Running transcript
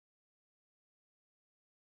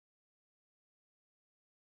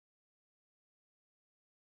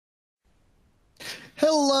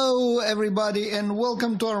Hello, everybody, and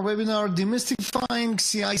welcome to our webinar, Demystifying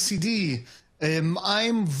CI/CD.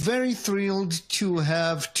 I'm very thrilled to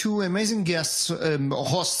have two amazing guests,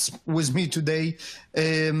 hosts with me today.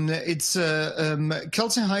 It's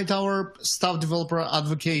Kelsey Hightower, staff developer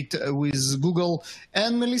advocate with Google,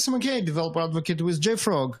 and Melissa McKay, developer advocate with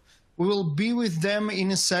JFrog. We will be with them in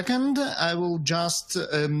a second. I will just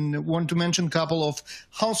want to mention a couple of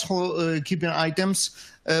housekeeping items.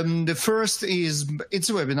 The first is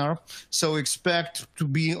it's a webinar, so expect to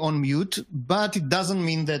be on mute, but it doesn't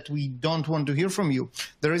mean that we don't want to hear from you.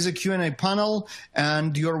 There is a Q&A panel,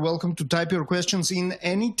 and you're welcome to type your questions in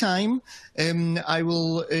any time. I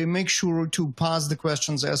will make sure to pass the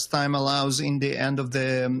questions as time allows in the end of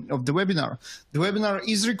the webinar. The webinar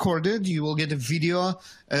is recorded. You will get a video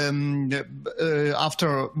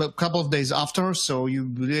after a couple of days after, so you'll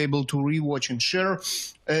be able to rewatch and share.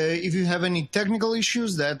 If you have any technical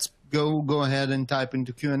issues, go ahead and type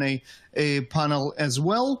into Q&A panel as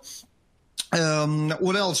well.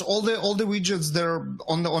 What else? All the widgets there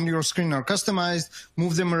on your screen are customized.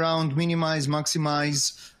 Move them around, minimize,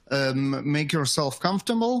 maximize, make yourself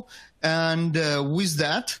comfortable. And with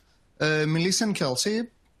that, Melissa and Kelsey,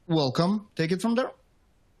 welcome. Take it from there.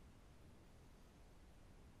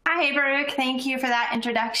 Hi, Baruch. Thank you for that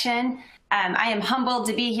introduction. I am humbled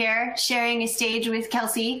to be here sharing a stage with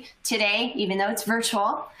Kelsey today, even though it's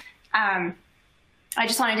virtual. I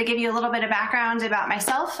just wanted to give you a little bit of background about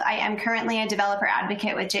myself. I am currently a developer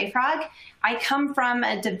advocate with JFrog. I come from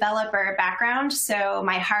a developer background, so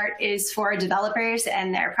my heart is for developers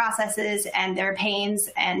and their processes and their pains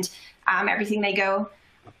and everything they go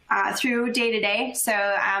through day to day. So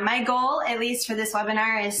my goal, at least for this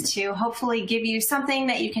webinar, is to hopefully give you something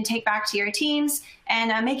that you can take back to your teams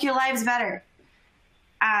and make your lives better.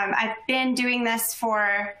 I've been doing this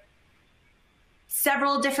for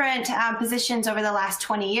several different positions over the last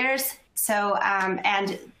 20 years. So,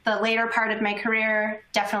 and the later part of my career,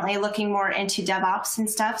 definitely looking more into DevOps and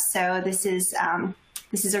stuff. So this is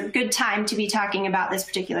a good time to be talking about this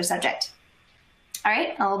particular subject. All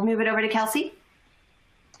right, I'll move it over to Kelsey.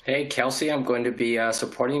 Hey, Kelsey, I'm going to be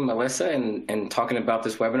supporting Melissa and talking about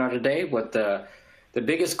this webinar today. What the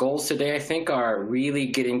biggest goals today, I think, are really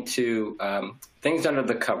getting to things under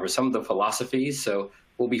the cover, some of the philosophies. So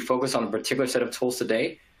we'll be focused on a particular set of tools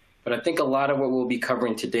today. But I think a lot of what we'll be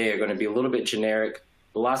covering today are going to be a little bit generic.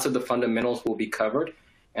 Lots of the fundamentals will be covered.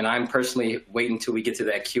 And I'm personally waiting until we get to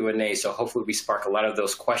that Q&A. So hopefully we spark a lot of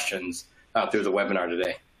those questions through the webinar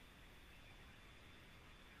today.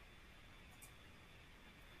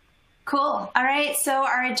 Cool. All right. So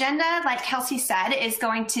our agenda, like Kelsey said, is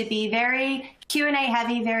going to be very Q&A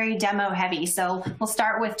heavy, very demo heavy. So we'll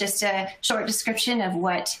start with just a short description of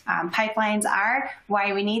what pipelines are,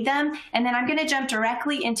 why we need them, and then I'm going to jump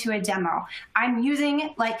directly into a demo. I'm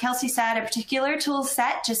using, like Kelsey said, a particular tool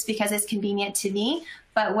set just because it's convenient to me.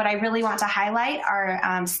 But what I really want to highlight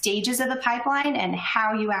are stages of the pipeline and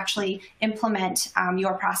how you actually implement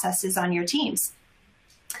your processes on your teams.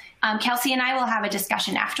 Kelsey and I will have a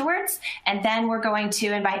discussion afterwards, and then we're going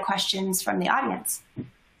to invite questions from the audience.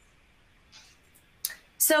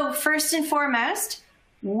 So first and foremost,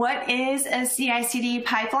 what is a CI/CD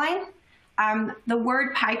pipeline? The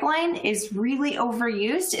word pipeline is really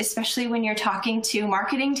overused, especially when you're talking to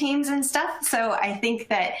marketing teams and stuff. So I think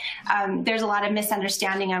that there's a lot of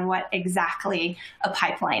misunderstanding on what exactly a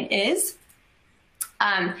pipeline is.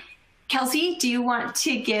 Kelsey, do you want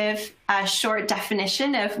to give a short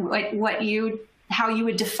definition of how you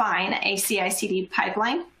would define a CI/CD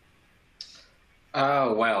pipeline?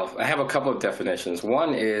 Well, I have a couple of definitions.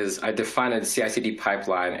 One is I define a CI/CD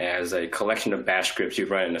pipeline as a collection of bash scripts you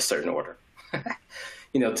run in a certain order. To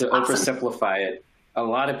oversimplify it, a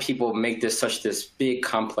lot of people make this big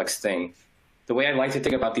complex thing. The way I like to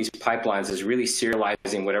think about these pipelines is really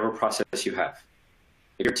serializing whatever process you have.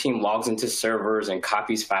 If your team logs into servers and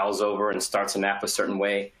copies files over and starts an app a certain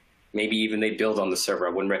way, maybe even they build on the server,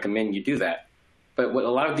 I wouldn't recommend you do that. But what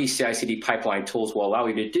a lot of these CI/CD pipeline tools will allow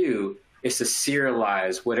you to do is to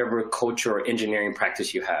serialize whatever culture or engineering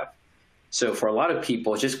practice you have. So for a lot of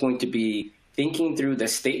people, it's just going to be thinking through the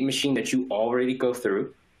state machine that you already go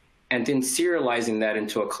through, and then serializing that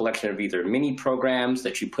into a collection of either mini programs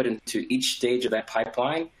that you put into each stage of that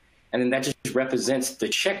pipeline, and then that just represents the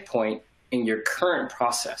checkpoint in your current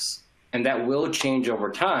process. And that will change over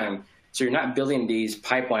time. So you're not building these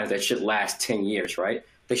pipelines that should last 10 years, right?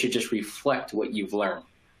 They should just reflect what you've learned.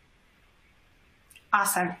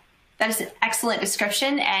 Awesome. That is an excellent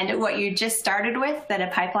description. And what you just started with, that a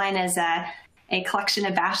pipeline is a collection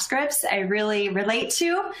of bash scripts, I really relate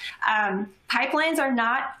to. Pipelines are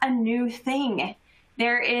not a new thing.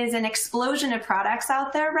 there is an explosion of products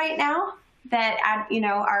out there right now that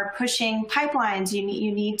are pushing pipelines. You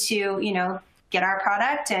need to get our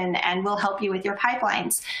product and we'll help you with your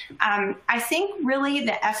pipelines. I think really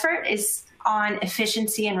the effort is on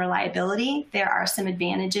efficiency and reliability. There are some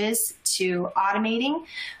advantages to automating,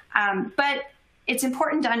 but it's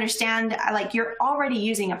important to understand, like, you're already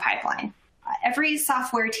using a pipeline. Every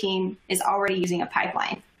software team is already using a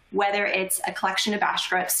pipeline, whether it's a collection of bash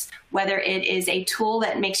scripts, whether it is a tool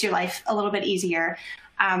that makes your life a little bit easier,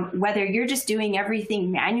 whether you're just doing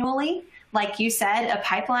everything manually. Like you said, a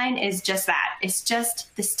pipeline is just that. It's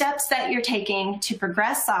just the steps that you're taking to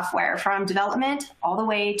progress software from development all the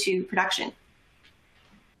way to production.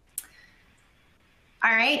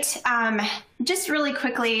 All right, just really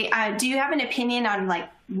quickly, do you have an opinion on, like,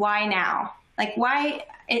 why now? Like, why?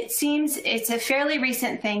 It seems it's a fairly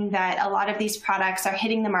recent thing that a lot of these products are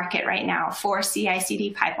hitting the market right now for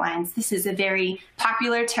CI/CD pipelines. This is a very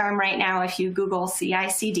popular term right now if you Google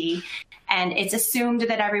CI/CD, and it's assumed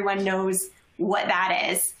that everyone knows what that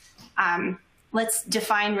is. Let's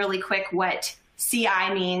define really quick what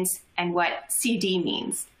CI means and what CD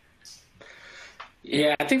means.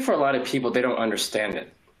 Yeah, I think for a lot of people, they don't understand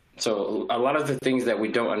it. So a lot of the things that we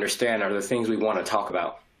don't understand are the things we want to talk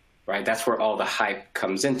about, right? That's where all the hype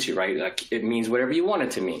comes into, right? Like, it means whatever you want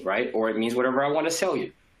it to mean, right? Or it means whatever I want to sell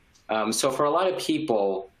you. So for a lot of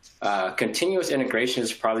people, continuous integration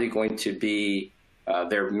is probably going to be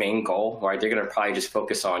their main goal, right? They're going to probably just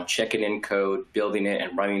focus on checking in code, building it,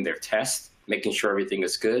 and running their tests, making sure everything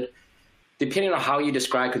is good. Depending on how you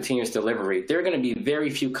describe continuous delivery, there are going to be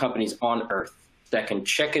very few companies on Earth that can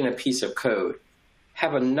check in a piece of code,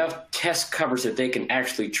 have enough test coverage that they can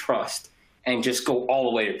actually trust, and just go all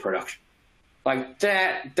the way to production. Like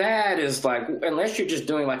that is like, unless you're just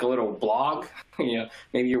doing like a little blog,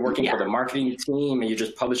 maybe you're working for the marketing team and you're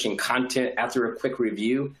just publishing content after a quick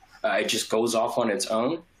review, it just goes off on its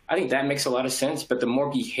own. I think that makes a lot of sense, but the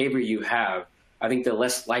more behavior you have, I think the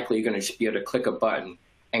less likely you're going to be able to click a button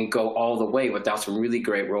and go all the way without some really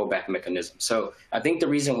great rollback mechanisms. So I think the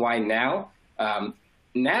reason why now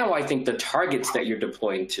I think the targets that you're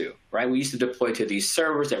deploying to, right? We used to deploy to these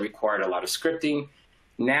servers that required a lot of scripting.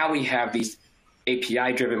 Now we have these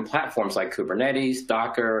API-driven platforms like Kubernetes,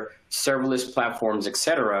 Docker, serverless platforms, et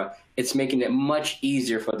cetera. It's making it much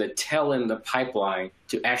easier for the tail end of the pipeline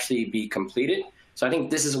to actually be completed. So I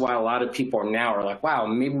think this is why a lot of people are like, wow,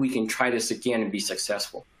 maybe we can try this again and be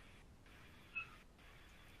successful.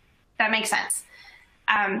 That makes sense.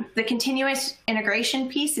 The continuous integration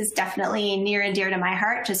piece is definitely near and dear to my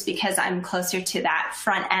heart, just because I'm closer to that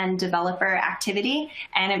front-end developer activity.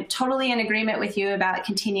 And I'm totally in agreement with you about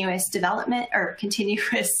continuous development or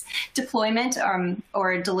continuous deployment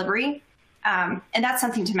or delivery. And that's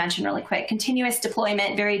something to mention really quick. Continuous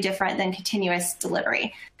deployment, very different than continuous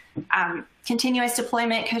delivery. Continuous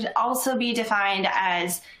deployment could also be defined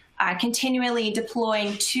as continually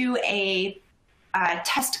deploying to a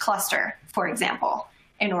test cluster, for example,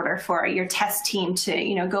 in order for your test team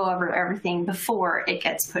to go over everything before it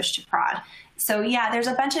gets pushed to prod. So yeah, there's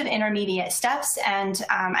a bunch of intermediate steps, and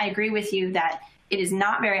I agree with you that it is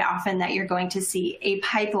not very often that you're going to see a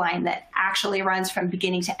pipeline that actually runs from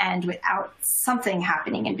beginning to end without something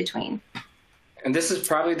happening in between. And this is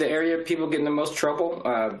probably the area people get in the most trouble.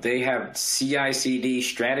 They have CI/CD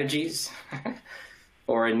strategies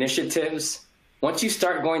or initiatives. Once you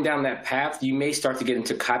start going down that path, you may start to get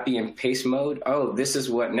into copy and paste mode. Oh, this is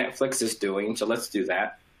what Netflix is doing, so let's do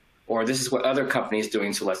that. Or this is what other companies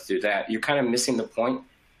doing, so let's do that. You're kind of missing the point.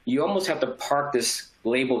 You almost have to park this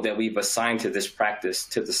label that we've assigned to this practice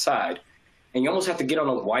to the side. And you almost have to get on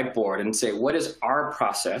a whiteboard and say, what is our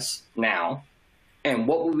process now? And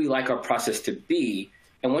what would we like our process to be?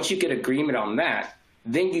 And once you get agreement on that,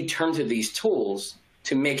 then you turn to these tools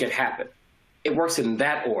to make it happen. It works in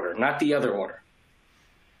that order, not the other order.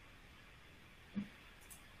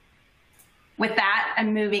 With that,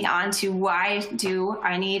 I'm moving on to why do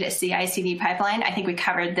I need a CI/CD pipeline? I think we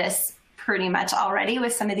covered this pretty much already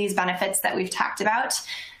with some of these benefits that we've talked about.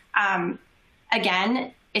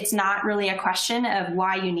 Again, it's not really a question of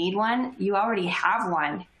why you need one. You already have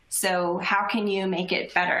one. So how can you make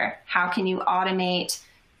it better? How can you automate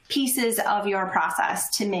pieces of your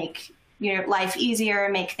process to make your life easier,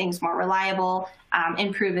 make things more reliable,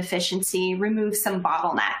 improve efficiency, remove some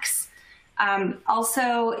bottlenecks?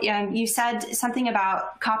 Also, you said something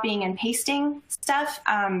about copying and pasting stuff.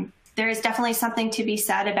 There is definitely something to be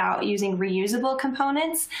said about using reusable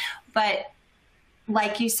components, but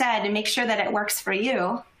like you said, to make sure that it works for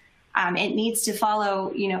you, it needs to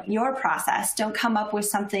follow, your process. Don't come up with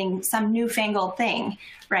some newfangled thing,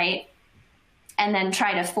 right? and then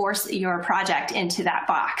try to force your project into that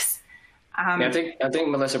box. Yeah, I think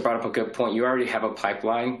Melissa brought up a good point. You already have a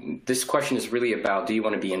pipeline. This question is really about, do you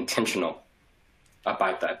want to be intentional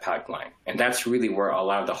about that pipeline? And that's really where a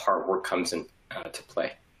lot of the hard work comes in to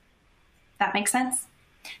play. That makes sense.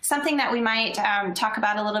 Something that we might talk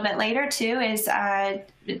about a little bit later too is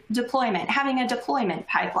deployment, having a deployment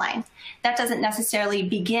pipeline. That doesn't necessarily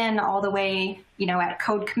begin all the way, at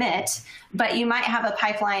code commit, but you might have a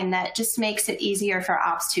pipeline that just makes it easier for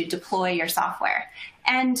ops to deploy your software,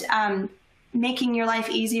 and making your life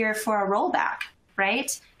easier for a rollback,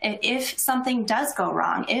 right? If something does go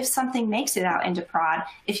wrong, if something makes it out into prod,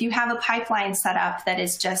 if you have a pipeline set up that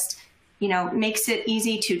is just, makes it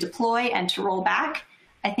easy to deploy and to roll back,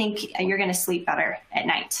 I think you're going to sleep better at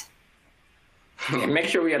night. Make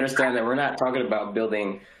sure we understand that we're not talking about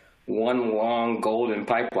building one long golden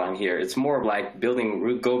pipeline here. It's more of like building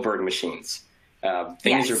Rube Goldberg machines.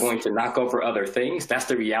 Things are going to knock over other things. That's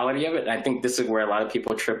the reality of it. And I think this is where a lot of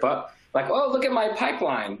people trip up. Like, oh, look at my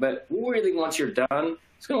pipeline. But really, once you're done,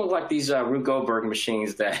 it's going to look like these Rube Goldberg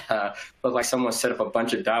machines that look like someone set up a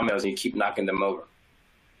bunch of dominoes and you keep knocking them over.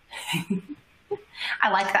 I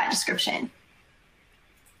like that description.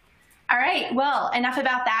 All right, well, enough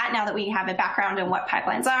about that. Now that we have a background on what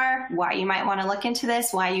pipelines are, why you might want to look into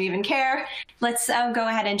this, why you even care, let's go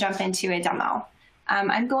ahead and jump into a demo.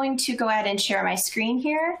 I'm going to go ahead and share my screen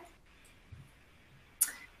here.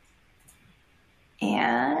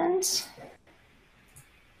 And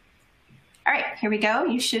all right, here we go.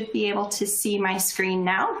 You should be able to see my screen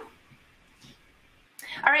now.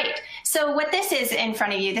 All right, so what this is in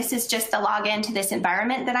front of you, this is just the login to this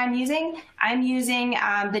environment that I'm using. I'm using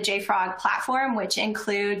the JFrog platform, which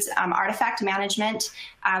includes artifact management.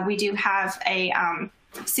 We do have a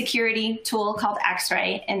security tool called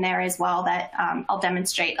X-Ray in there as well that I'll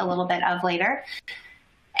demonstrate a little bit of later.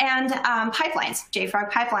 And pipelines, JFrog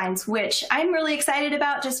pipelines, which I'm really excited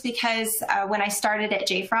about just because when I started at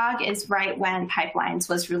JFrog is right when pipelines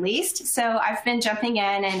was released. So I've been jumping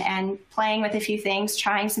in and playing with a few things,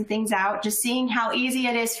 trying some things out, just seeing how easy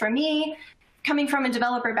it is for me, coming from a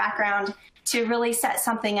developer background, to really set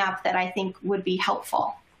something up that I think would be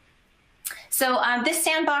helpful. So this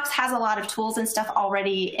sandbox has a lot of tools and stuff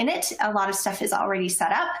already in it. A lot of stuff is already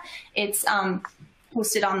set up. It's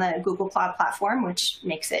hosted on the Google Cloud platform, which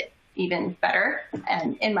makes it even better.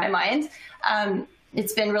 And in my mind,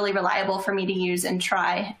 it's been really reliable for me to use and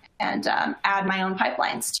try and add my own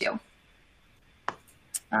pipelines to.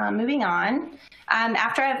 Moving on.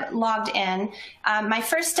 After I've logged in, my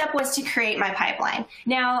first step was to create my pipeline.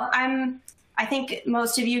 Now, I think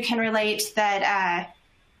most of you can relate that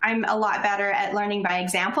I'm a lot better at learning by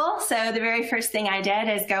example. So the very first thing I did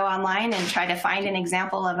is go online and try to find an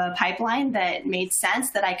example of a pipeline that made sense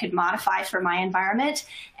that I could modify for my environment.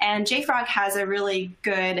 And JFrog has a really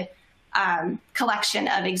good collection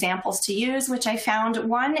of examples to use, which I found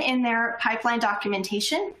one in their pipeline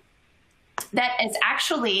documentation that is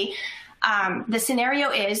actually, the scenario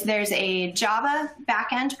is there's a Java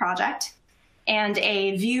backend project and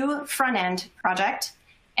a Vue front-end project.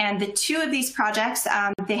 And the two of these projects,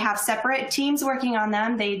 they have separate teams working on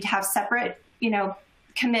them. They have separate,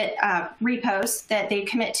 commit repos that they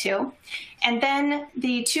commit to. And then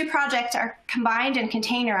the two projects are combined and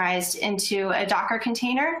containerized into a Docker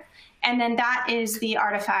container. And then that is the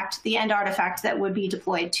artifact, the end artifact that would be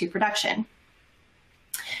deployed to production.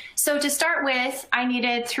 So to start with, I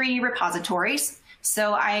needed 3 repositories.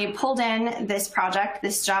 So I pulled in this project,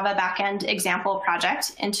 this Java backend example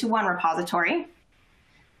project, into one repository.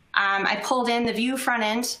 I pulled in the Vue front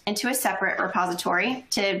end into a separate repository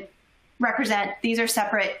to represent, these are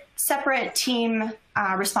separate team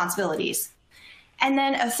responsibilities. And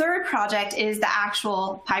then a third project is the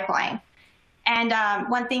actual pipeline. And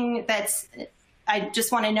one thing I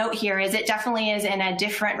just want to note here is it definitely is in a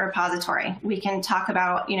different repository. We can talk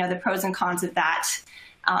about, the pros and cons of that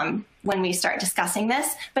when we start discussing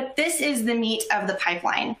this, but this is the meat of the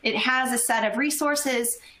pipeline. It has a set of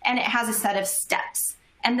resources and it has a set of steps.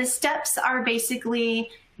 And the steps are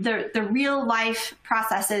basically the real life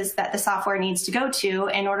processes that the software needs to go to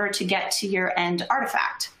in order to get to your end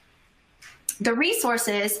artifact. The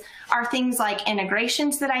resources are things like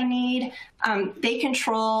integrations that I need. They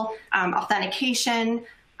control authentication.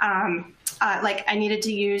 Like I needed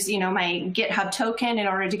to use, my GitHub token in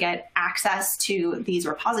order to get access to these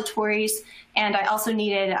repositories. And I also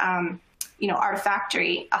needed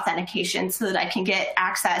Artifactory authentication so that I can get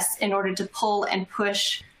access in order to pull and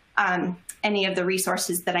push any of the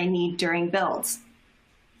resources that I need during builds.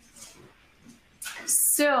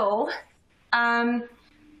 So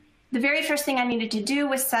the very first thing I needed to do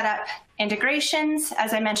was set up integrations.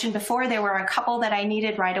 As I mentioned before, there were a couple that I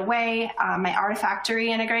needed right away. My Artifactory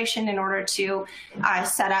integration in order to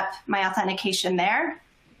set up my authentication there.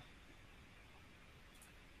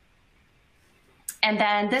 And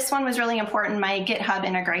then this one was really important, my GitHub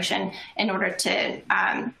integration, in order to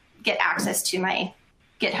get access to my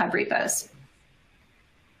GitHub repos.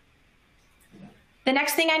 The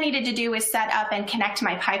next thing I needed to do is set up and connect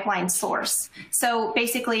my pipeline source. So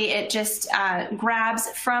basically, it just grabs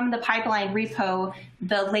from the pipeline repo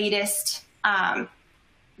the latest,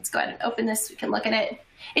 let's go ahead and open this, we can look at it.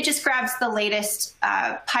 It just grabs the latest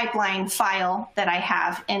pipeline file that I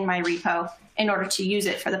have in my repo in order to use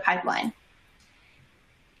it for the pipeline.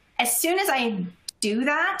 As soon as I do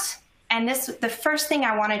that, and the first thing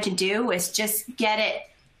I wanted to do was just get it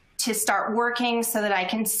to start working so that I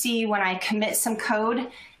can see when I commit some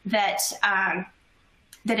code that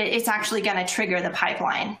it's actually going to trigger the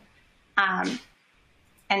pipeline. And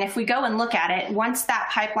if we go and look at it, once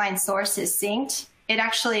that pipeline source is synced, it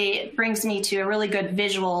actually brings me to a really good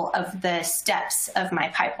visual of the steps of my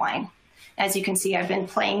pipeline. As you can see, I've been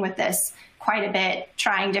playing with this quite a bit,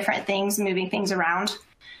 trying different things, moving things around.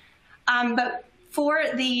 But for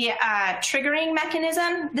the triggering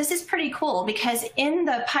mechanism, this is pretty cool because in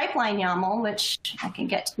the pipeline YAML, which I can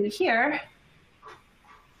get to here,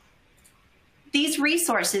 these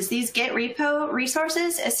resources, these Git repo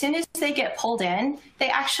resources, as soon as they get pulled in, they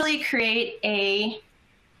actually create a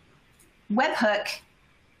webhook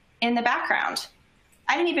in the background.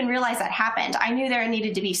 I didn't even realize that happened. I knew there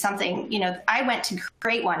needed to be something, I went to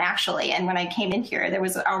create one actually, and when I came in here, there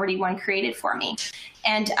was already one created for me.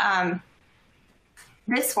 And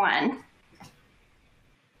this one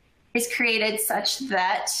is created such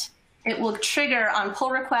that it will trigger on pull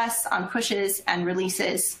requests, on pushes, and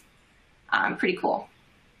releases. Pretty cool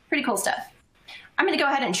stuff. I'm going to go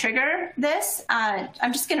ahead and trigger this.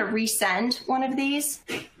 I'm just going to resend one of these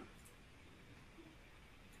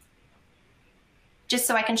just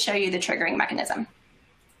so I can show you the triggering mechanism.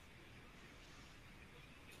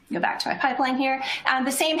 Go back to my pipeline here.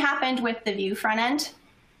 The same happened with the Vue front end.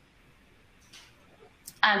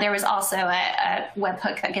 There was also a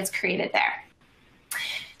webhook that gets created there.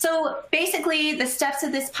 So basically, the steps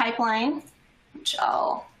of this pipeline, which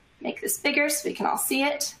I'll make this bigger so we can all see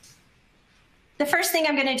it. The first thing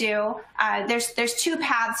I'm going to do, there's two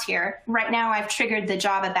paths here. Right now, I've triggered the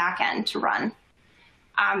Java backend to run.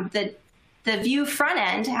 The Vue front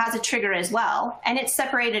end has a trigger as well, and it's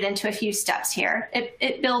separated into a few steps here.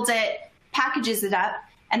 It builds it, packages it up,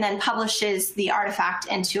 and then publishes the artifact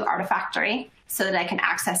into Artifactory so that I can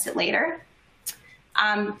access it later.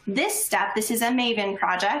 This step, this is a Maven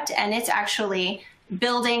project, and it's actually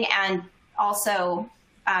building and also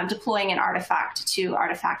deploying an artifact to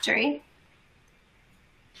Artifactory.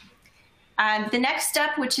 The next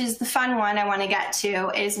step, which is the fun one I want to get to,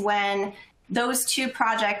 is when those two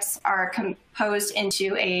projects are composed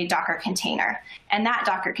into a Docker container. And that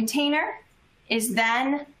Docker container is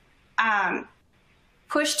then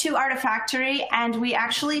pushed to Artifactory, and we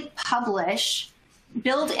actually publish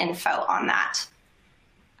build info on that.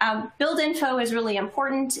 Build info is really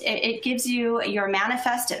important. It gives you your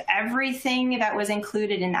manifest of everything that was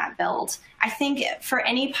included in that build. I think for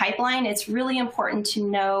any pipeline, it's really important to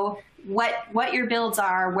know what your builds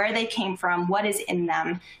are, where they came from, what is in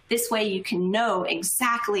them. This way you can know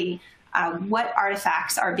exactly what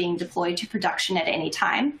artifacts are being deployed to production at any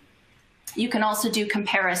time. You can also do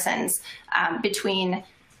comparisons between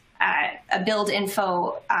a build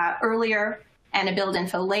info earlier and a build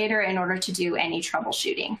info later in order to do any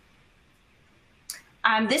troubleshooting.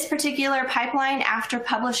 This particular pipeline, after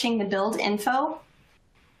publishing the build info,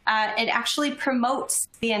 it actually promotes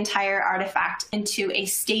the entire artifact into a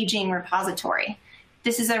staging repository.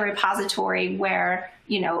 This is a repository where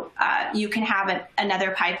you can have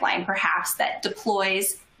another pipeline perhaps that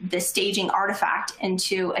deploys the staging artifact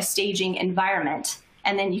into a staging environment,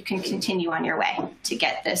 and then you can continue on your way to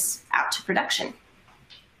get this out to production.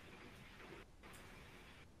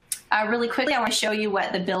 Really quickly, I want to show you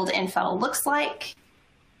what the build info looks like.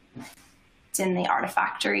 It's in the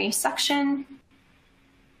Artifactory section.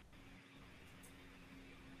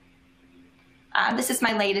 This is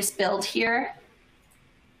my latest build here.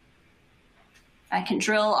 I can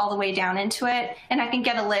drill all the way down into it, and I can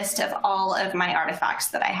get a list of all of my artifacts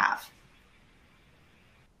that I have.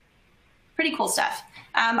 Pretty cool stuff.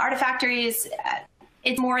 Artifactory is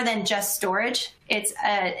it's more than just storage. It's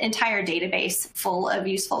an entire database full of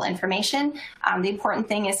useful information. The important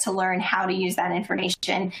thing is to learn how to use that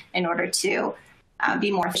information in order to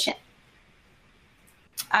be more efficient.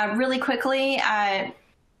 Really quickly,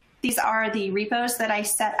 these are the repos that I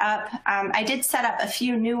set up. I did set up a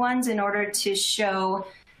few new ones in order to show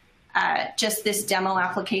just this demo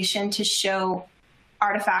application to show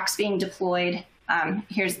artifacts being deployed.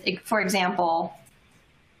 Here's, for example,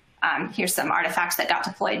 here's some artifacts that got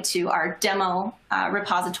deployed to our demo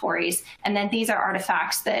repositories. And then these are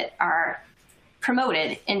artifacts that are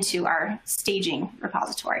promoted into our staging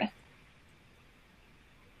repository.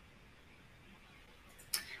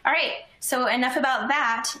 All right, so enough about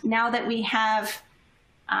that. Now that we have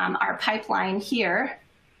our pipeline here,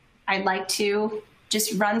 I'd like to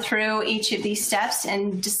just run through each of these steps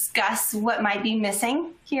and discuss what might be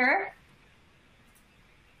missing here.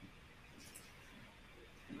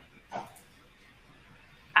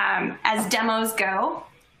 As demos go,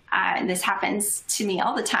 this happens to me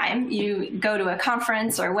all the time. You go to a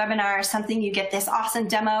conference or a webinar or something, you get this awesome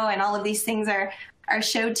demo and all of these things are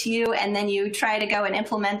showed to you, and then you try to go and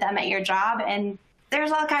implement them at your job, and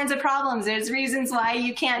there's all kinds of problems. There's reasons why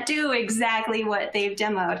you can't do exactly what they've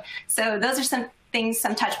demoed. So those are some things,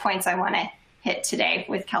 some touch points I want to hit today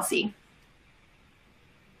with Kelsey.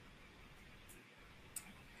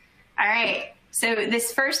 All right, so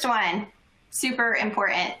this first one, super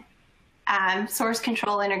important, source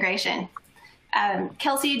control integration.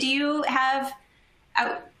 Kelsey, do you have,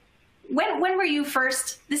 when were you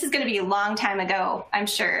first, this is going to be a long time ago, I'm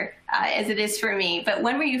sure, as it is for me, but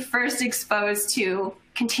when were you first exposed to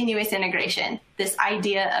continuous integration, this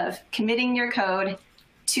idea of committing your code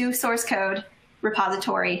to source code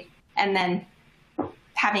repository and then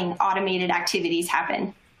having automated activities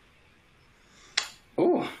happen?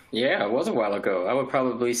 Oh, yeah, it was a while ago. I would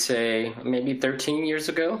probably say maybe 13 years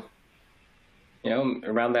ago. You know,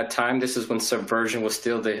 around that time, this is when Subversion was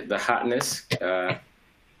still the hotness.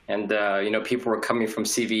 You know, people were coming from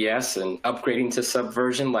CVS and upgrading to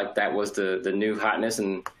Subversion like that was the new hotness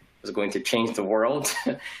and was going to change the world.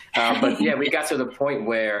 But yeah, we got to the point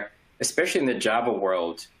where, especially in the Java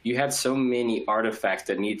world, you had so many artifacts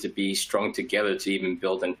that need to be strung together to even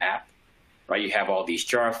build an app, right? You have all these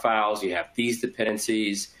jar files, you have these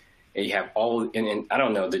dependencies, and you have all, and I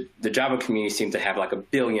don't know, the Java community seemed to have like 1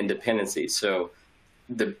 billion dependencies. So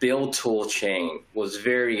the build tool chain was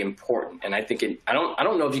very important. And I think I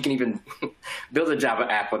don't know if you can even build a Java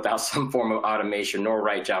app without some form of automation, nor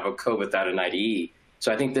write Java code without an IDE.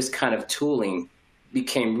 So I think this kind of tooling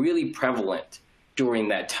became really prevalent during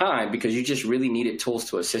that time because you just really needed tools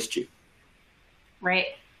to assist you. Right.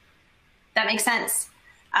 That makes sense.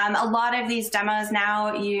 A lot of these demos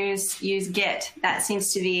now use Git. That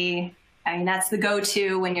seems to be, I mean, that's the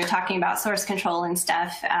go-to when you're talking about source control and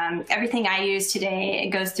stuff. Everything I use today, it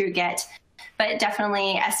goes through Git, but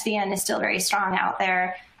definitely SVN is still very strong out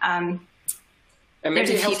there. And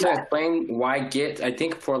maybe it helps to explain why Git. I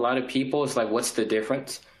think for a lot of people, it's like, what's the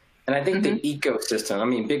difference? And I think the ecosystem, I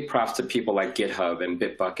mean, big props to people like GitHub and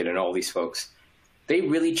Bitbucket and all these folks. They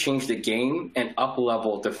really changed the game and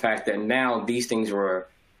up-leveled the fact that now these things were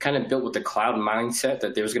kind of built with the cloud mindset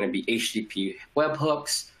that there's going to be HTTP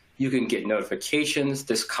webhooks. You can get notifications,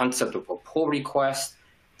 this concept of a pull request.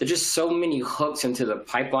 There's just so many hooks into the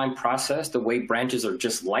pipeline process, the way branches are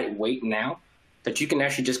just lightweight now, that you can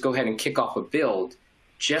actually just go ahead and kick off a build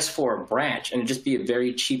just for a branch and just be a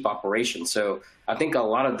very cheap operation. So I think a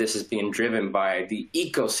lot of this is being driven by the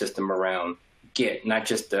ecosystem around Git, not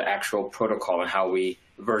just the actual protocol and how we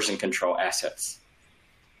version control assets.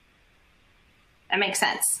 That makes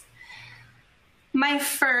sense. My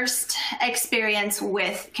first experience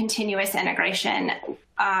with continuous integration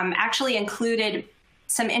actually included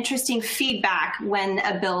some interesting feedback when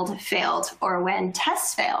a build failed or when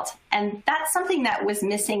tests failed. And that's something that was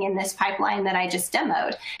missing in this pipeline that I just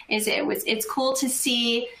demoed. It's cool to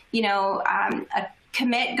see, you know, a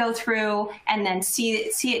commit go through and then see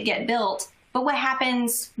it get built. But what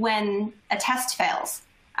happens when a test fails?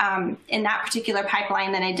 In that particular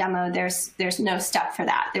pipeline that I demoed, there's no step for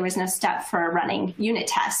that. There was no step for running unit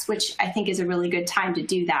tests, which I think is a really good time to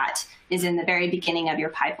do that, is in the very beginning of your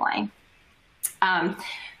pipeline.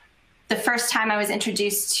 The first time I was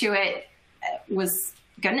introduced to it was,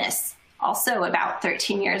 goodness, also about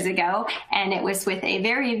 13 years ago, and it was with a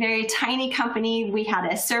very, very tiny company. We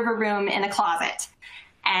had a server room in a closet,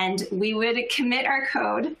 and we would commit our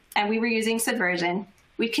code, and we were using Subversion.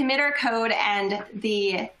 We'd commit our code and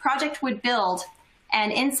the project would build.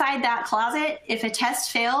 And inside that closet, if a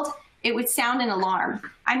test failed, it would sound an alarm.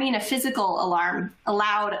 I mean, a physical alarm, a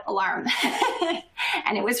loud alarm.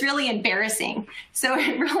 And it was really embarrassing. So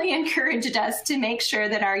it really encouraged us to make sure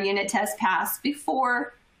that our unit tests passed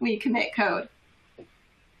before we commit code.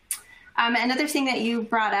 Another thing that you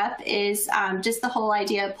brought up is just the whole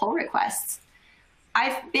idea of pull requests.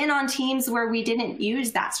 I've been on teams where we didn't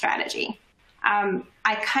use that strategy.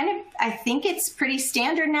 I think it's pretty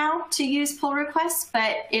standard now to use pull requests,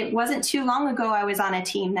 but it wasn't too long ago I was on a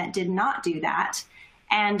team that did not do that.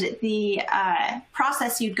 And the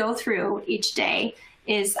process you'd go through each day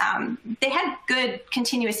is they had good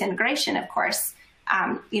continuous integration, of course.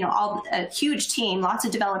 A huge team, lots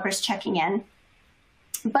of developers checking in.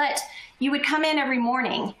 But you would come in every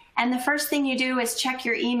morning, and the first thing you do is check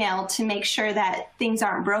your email to make sure that things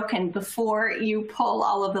aren't broken before you pull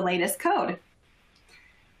all of the latest code.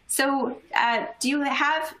 So do you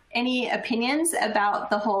have any opinions about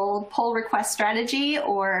the whole pull request strategy,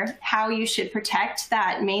 or how you should protect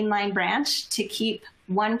that mainline branch to keep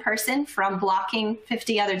one person from blocking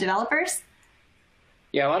 50 other developers?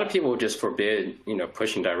 Yeah, a lot of people just forbid,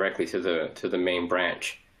 pushing directly to the main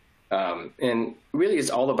branch. And really, it's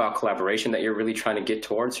all about collaboration that you're really trying to get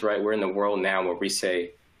towards, right? We're in the world now where we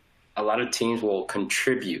say a lot of teams will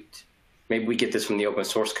contribute. Maybe we get this from the open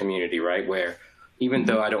source community, right? Where even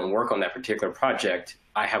though I don't work on that particular project,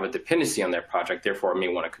 I have a dependency on that project, therefore I may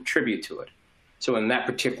want to contribute to it. So in that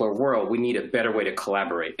particular world, we need a better way to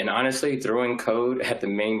collaborate. And honestly, throwing code at the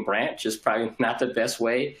main branch is probably not the best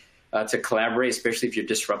way to collaborate, especially if you're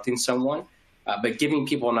disrupting someone. But giving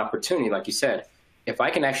people an opportunity, like you said, if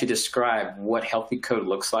I can actually describe what healthy code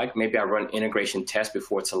looks like, maybe I run integration tests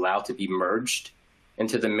before it's allowed to be merged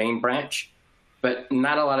into the main branch. But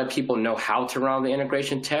not a lot of people know how to run the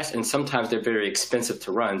integration tests, and sometimes they're very expensive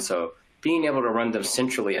to run. So being able to run them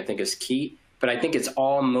centrally, I think, is key. But I think it's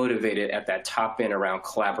all motivated at that top end around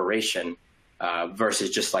collaboration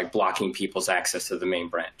versus just like blocking people's access to the main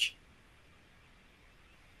branch.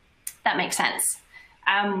 That makes sense.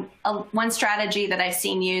 One strategy that I've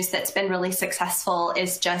seen used that's been really successful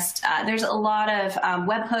is just there's a lot of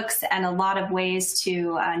webhooks and a lot of ways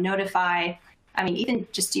to notify. I mean, even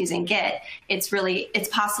just using Git, it's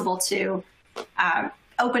possible to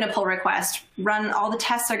open a pull request, run all the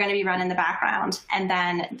tests are going to be run in the background, and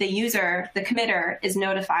then the user, the committer, is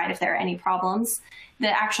notified if there are any problems. The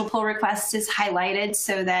actual pull request is highlighted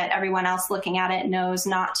so that everyone else looking at it knows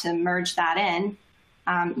not to merge that in.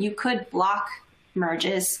 You could block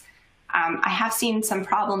merges. I have seen some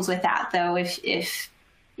problems with that, though. If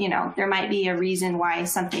there might be a reason why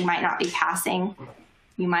something might not be passing,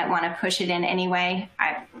 you might want to push it in anyway.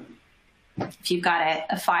 If you've got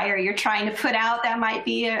a fire you're trying to put out, that might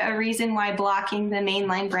be a reason why blocking the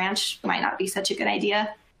mainline branch might not be such a good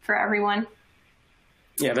idea for everyone.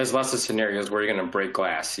 Yeah, there's lots of scenarios where you're going to break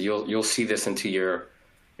glass. You'll see this into your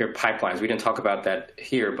pipelines. We didn't talk about that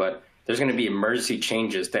here, but there's going to be emergency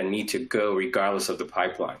changes that need to go regardless of the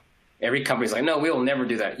pipeline. Every company's like, no, we will never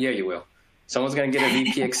do that. Yeah, you will. Someone's going to get a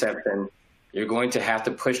VP exception. You're going to have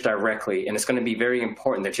to push directly, and it's going to be very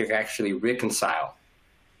important that you can actually reconcile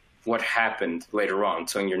what happened later on.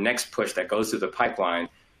 So in your next push that goes through the pipeline,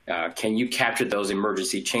 can you capture those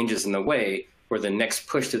emergency changes in the way where the next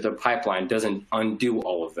push to the pipeline doesn't undo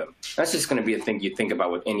all of them? That's just going to be a thing you think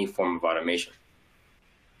about with any form of automation.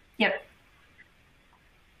 Yep.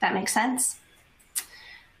 That makes sense.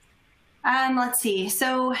 Let's see.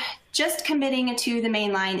 So just committing to the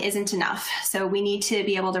main line isn't enough. So we need to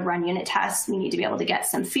be able to run unit tests. We need to be able to get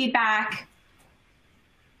some feedback.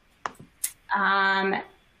 I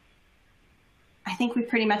think we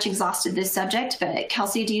pretty much exhausted this subject, but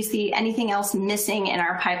Kelsey, do you see anything else missing in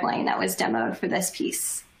our pipeline that was demoed for this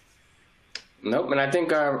piece? Nope, and I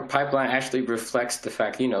think our pipeline actually reflects the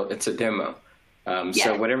fact, it's a demo.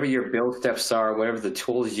 So whatever your build steps are, whatever the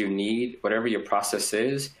tools you need, whatever your process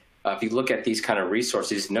is, if you look at these kind of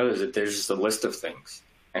resources, notice that there's just a list of things.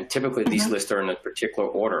 And typically these lists are in a particular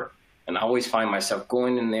order. And I always find myself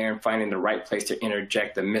going in there and finding the right place to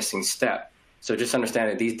interject the missing step. So just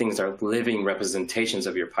understand that these things are living representations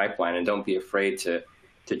of your pipeline, and don't be afraid to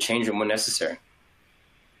change them when necessary.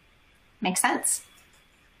 Makes sense.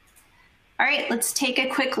 All right, let's take a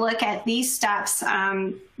quick look at these steps.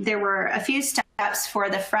 There were a few steps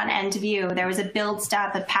for the front end view. There was a build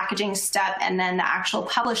step, a packaging step, and then the actual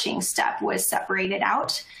publishing step was separated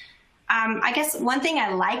out. I guess one thing I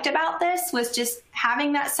liked about this was just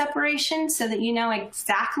having that separation so that you know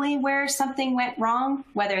exactly where something went wrong,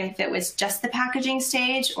 whether if it was just the packaging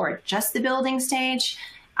stage or just the building stage,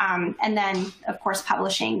 and then, of course,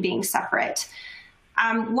 publishing being separate.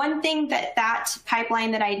 One thing that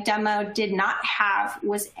pipeline that I demoed did not have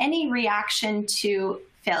was any reaction to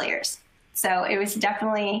failures. So it was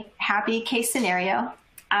definitely happy case scenario.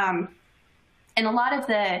 And a lot of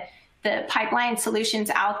the pipeline solutions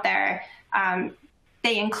out there,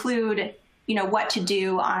 they include, what to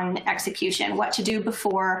do on execution, what to do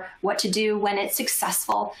before, what to do when it's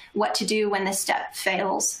successful, what to do when the step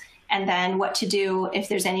fails. and then what to do if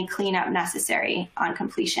there's any cleanup necessary on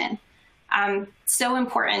completion. So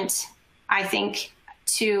important, I think,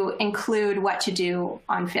 to include what to do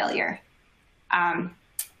on failure.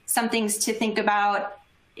 Some things to think about: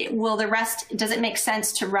 does it make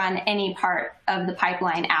sense to run any part of the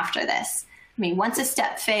pipeline after this? I mean, once a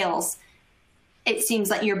step fails, it seems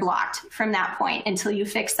like you're blocked from that point. Until you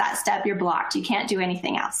fix that step, you're blocked. You can't do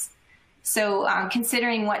anything else. So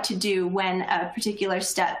considering what to do when a particular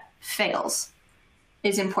step fails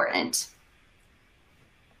is important.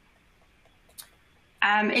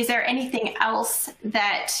 Is there anything else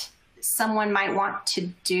that someone might want to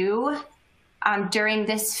do during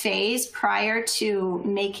this phase prior to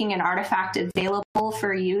making an artifact available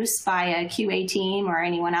for use by a QA team or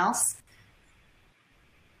anyone else?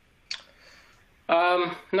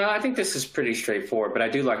 No, I think this is pretty straightforward, but I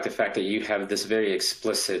do like the fact that you have this very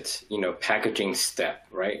explicit, packaging step,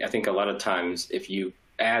 right? I think a lot of times if you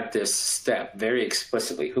add this step very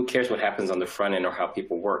explicitly, who cares what happens on the front end or how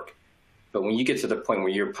people work? But when you get to the point where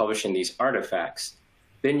you're publishing these artifacts,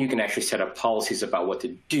 then you can actually set up policies about what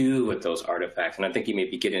to do with those artifacts. And I think you may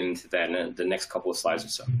be getting into that in the next couple of slides or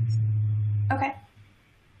so. Okay.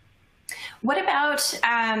 What about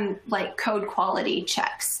like code quality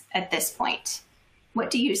checks at this point? What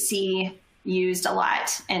do you see used a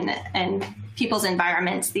lot in people's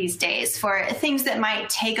environments these days for things that might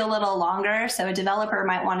take a little longer? So a developer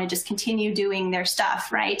might want to just continue doing their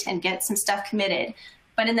stuff, right, and get some stuff committed.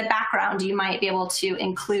 But in the background, you might be able to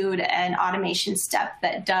include an automation step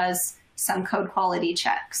that does some code quality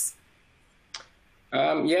checks.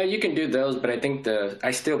 Yeah, you can do those, but I think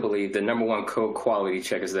I still believe the number one code quality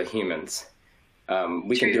check is the humans.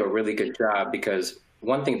 We can do a really good job, because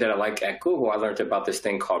one thing that I like at Google, I learned about this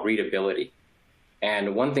thing called readability.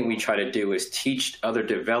 And one thing we try to do is teach other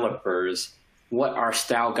developers what our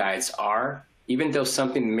style guides are. Even though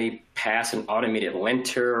something may pass an automated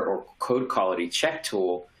linter or code quality check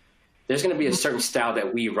tool, there's going to be a certain style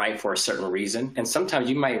that we write for a certain reason. And sometimes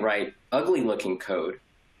you might write ugly looking code,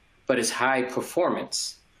 but it's high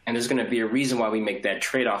performance. And there's going to be a reason why we make that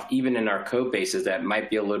trade-off, even in our code bases that might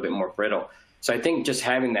be a little bit more brittle. So I think just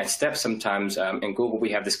having that step sometimes, in Google,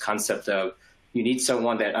 we have this concept of you need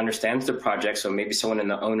someone that understands the project, so maybe someone in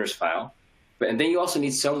the owner's file. And then you also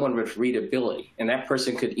need someone with readability. And that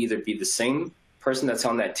person could either be the same person that's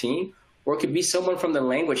on that team, or it could be someone from the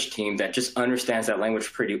language team that just understands that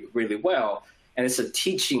language really well. And it's a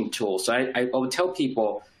teaching tool. So I would tell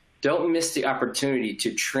people, don't miss the opportunity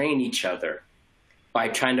to train each other by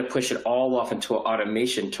trying to push it all off into an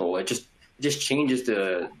automation tool. It just changes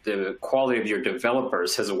the quality of your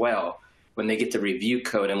developers as well when they get to review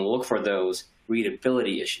code and look for those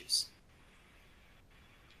readability issues.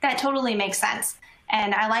 That totally makes sense.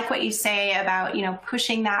 And I like what you say about,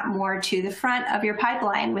 pushing that more to the front of your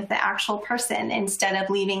pipeline with the actual person instead of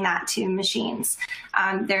leaving that to machines.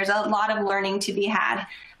 There's a lot of learning to be had,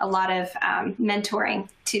 a lot of mentoring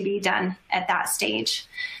to be done at that stage.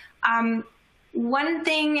 One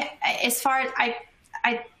thing, as far as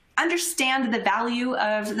I understand the value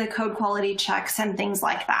of the code quality checks and things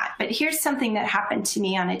like that, but here's something that happened to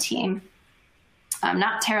me on a team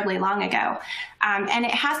not terribly long ago. And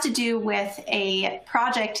it has to do with a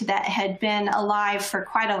project that had been alive for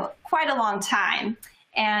quite a long time.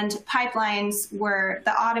 And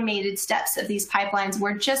the automated steps of these pipelines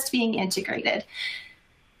were just being integrated.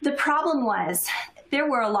 The problem was there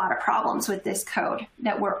were a lot of problems with this code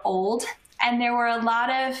that were old. And there was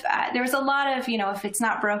a lot of, if it's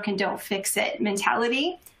not broken, don't fix it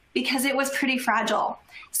mentality, because it was pretty fragile.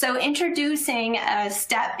 So introducing a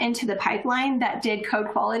step into the pipeline that did code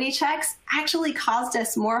quality checks actually caused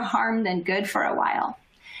us more harm than good for a while.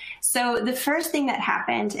 So the first thing that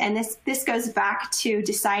happened, and this goes back to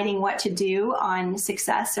deciding what to do on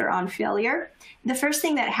success or on failure. The first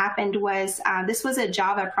thing that happened was this was a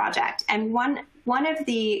Java project, and one of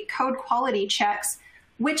the code quality checks,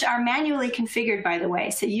 which are manually configured, by the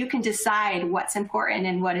way, so you can decide what's important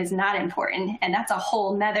and what is not important, and that's a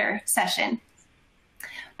whole nother session.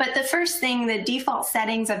 But the first thing, the default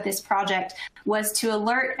settings of this project was to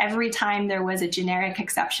alert every time there was a generic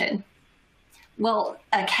exception. Well,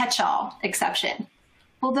 a catch-all exception.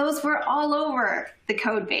 Well, those were all over the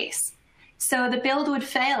code base. So the build would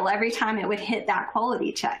fail every time it would hit that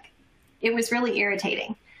quality check. It was really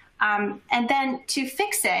irritating. And then to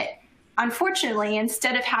fix it, unfortunately,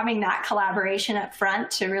 instead of having that collaboration up front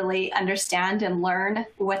to really understand and learn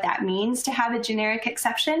what that means to have a generic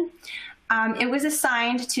exception, it was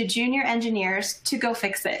assigned to junior engineers to go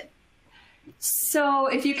fix it. So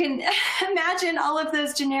if you can imagine, all of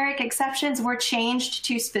those generic exceptions were changed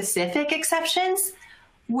to specific exceptions.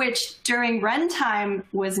 which during runtime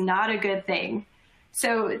was not a good thing.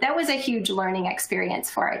 So that was a huge learning experience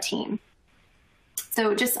for our team.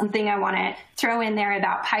 So just something I want to throw in there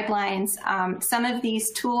about pipelines. Some of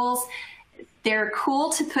these tools, they're cool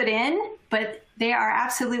to put in, but they are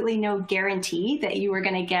absolutely no guarantee that you are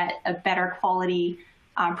going to get a better quality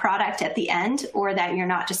product at the end, or that you're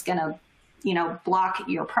not just going to, block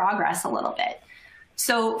your progress a little bit.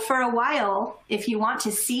 So for a while, if you want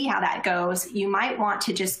to see how that goes, you might want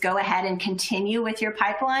to just go ahead and continue with your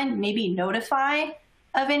pipeline, maybe notify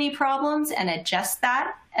of any problems and adjust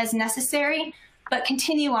that as necessary, but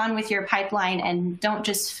continue on with your pipeline and don't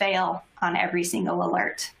just fail on every single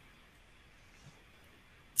alert.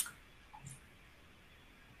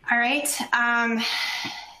 All right.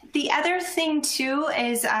 The other thing too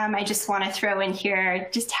is I just want to throw in here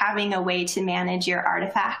just having a way to manage your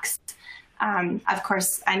artifacts. Of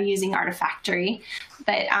course, I'm using Artifactory,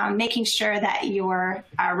 but making sure that your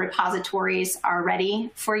repositories are ready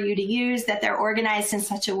for you to use, that they're organized in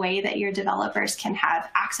such a way that your developers can have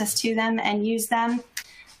access to them and use them.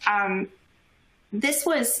 This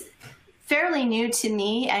was fairly new to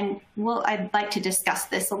me, and I'd like to discuss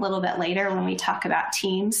this a little bit later when we talk about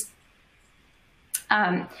teams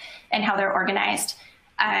and how they're organized.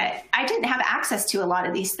 I didn't have access to a lot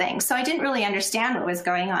of these things, so I didn't really understand what was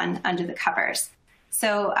going on under the covers.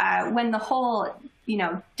 So when the whole,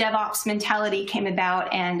 DevOps mentality came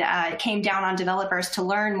about and it came down on developers to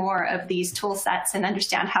learn more of these tool sets and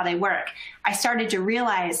understand how they work, I started to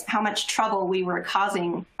realize how much trouble we were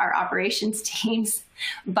causing our operations teams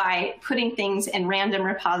by putting things in random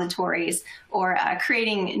repositories or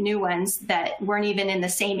creating new ones that weren't even in the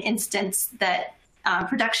same instance that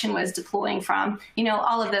production was deploying from.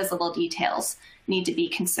 All of those little details need to be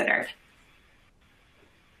considered.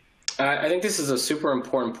 I think this is a super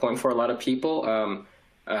important point for a lot of people.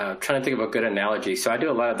 Trying to think of a good analogy. So I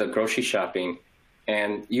do a lot of the grocery shopping,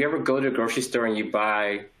 and you ever go to a grocery store and you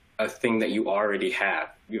buy a thing that you already have?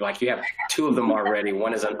 You have two of them already.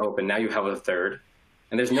 One is unopened. Now you have a third,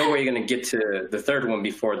 and there's no way you're going to get to the third one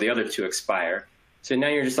before the other two expire. So now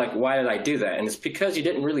you're just like, why did I do that? And it's because you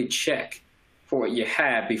didn't really check for what you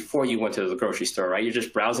had before you went to the grocery store, right? You're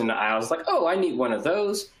just browsing the aisles like, oh, I need one of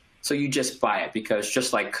those. So you just buy it because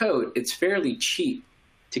just like code, it's fairly cheap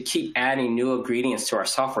to keep adding new ingredients to our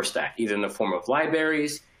software stack, either in the form of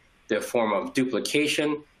libraries, the form of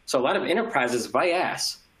duplication. So a lot of enterprises, if I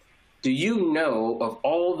ask, do you know of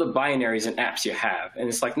all the binaries and apps you have? And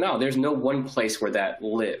it's like, no, there's no one place where that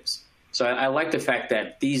lives. So I like the fact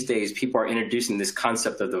that these days people are introducing this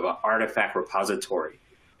concept of the artifact repository,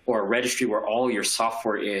 or a registry where all your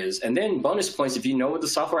software is. And then bonus points if you know what the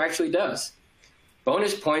software actually does.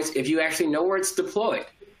 Bonus points if you actually know where it's deployed,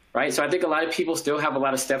 right? So I think a lot of people still have a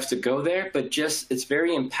lot of steps to go there, but it's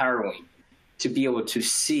very empowering to be able to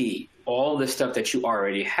see all the stuff that you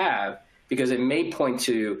already have, because it may point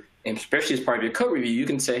to, and especially as part of your code review, you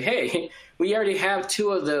can say, hey, we already have two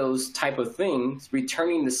of those type of things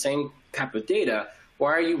returning the same type of data.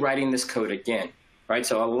 Why are you writing this code again? Right?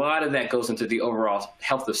 So a lot of that goes into the overall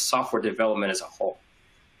health of software development as a whole.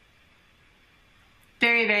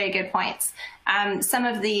 Very, very good points. Some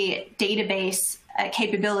of the database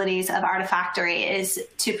capabilities of Artifactory is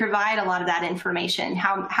to provide a lot of that information.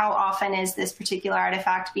 How often is this particular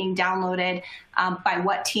artifact being downloaded, by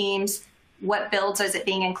what teams, what builds is it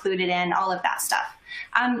being included in, all of that stuff.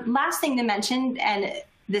 Last thing to mention, and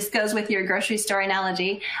this goes with your grocery store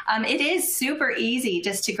analogy, it is super easy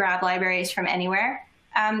just to grab libraries from anywhere.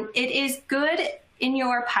 It is good in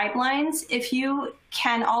your pipelines if you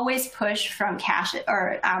can always push from cache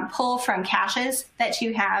or pull from caches that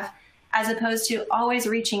you have, as opposed to always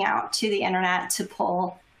reaching out to the internet to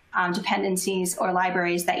pull dependencies or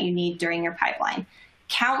libraries that you need during your pipeline.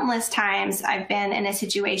 Countless times I've been in a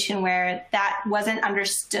situation where that wasn't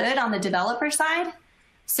understood on the developer side.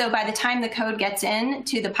 So by the time the code gets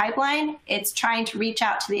into the pipeline, it's trying to reach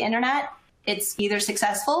out to the internet. It's either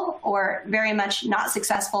successful or very much not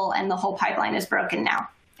successful, and the whole pipeline is broken now,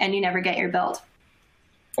 and you never get your build.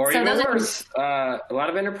 Or even worse, a lot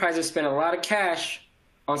of enterprises spend a lot of cash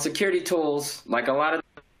on security tools, like a lot of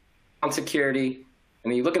on security,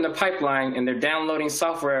 and you look in the pipeline and they're downloading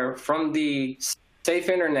software from the safe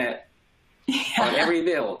internet on every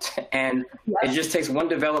build. And it just takes one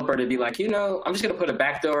developer to be like, I'm just going to put a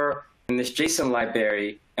backdoor in this JSON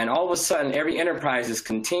library, and all of a sudden every enterprise is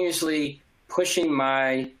continuously pushing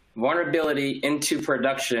my vulnerability into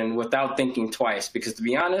production without thinking twice. Because to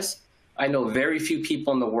be honest, I know very few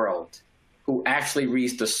people in the world who actually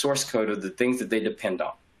reads the source code of the things that they depend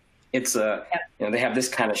on. It's they have this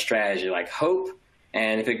kind of strategy, like hope,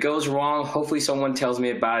 and if it goes wrong, hopefully someone tells me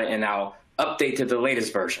about it and I'll update to the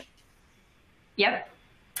latest version. Yep.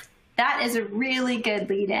 That is a really good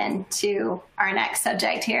lead-in to our next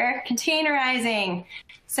subject here, containerizing.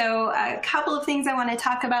 So a couple of things I want to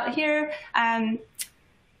talk about here.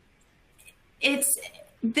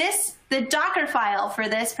 The Docker file for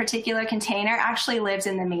this particular container actually lives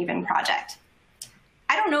in the Maven project.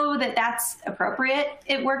 I don't know that that's appropriate.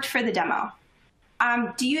 It worked for the demo.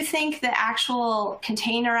 Do you think the actual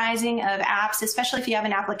containerizing of apps, especially if you have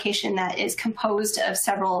an application that is composed of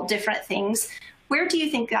several different things, where do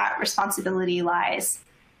you think that responsibility lies?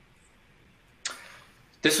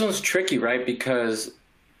 This one's tricky, right? Because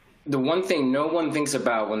the one thing no one thinks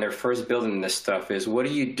about when they're first building this stuff is, what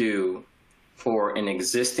do you do for an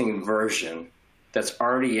existing version that's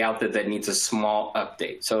already out there that needs a small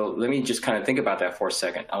update? So let me just kind of think about that for a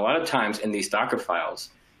second. A lot of times in these Docker files,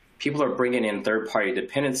 people are bringing in third-party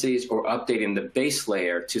dependencies or updating the base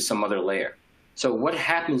layer to some other layer. So what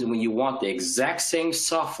happens when you want the exact same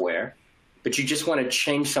software, but you just want to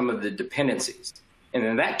change some of the dependencies? And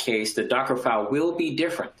in that case, the Docker file will be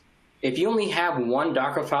different. If you only have one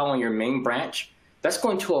Docker file on your main branch, that's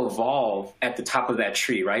going to evolve at the top of that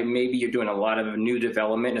tree, right? Maybe you're doing a lot of new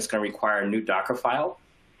development, and it's going to require a new Docker file.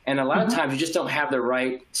 And a lot of times you just don't have the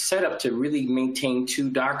right setup to really maintain two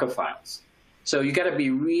Docker files. So you got to be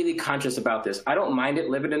really conscious about this. I don't mind it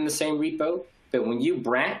living in the same repo, but when you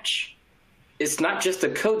branch, it's not just the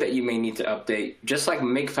code that you may need to update. Just like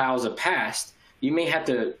makefiles are passed, you may have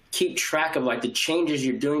to keep track of like the changes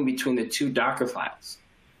you're doing between the two Docker files,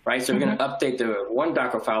 right? So you're going to update the one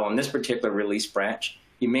Docker file on this particular release branch.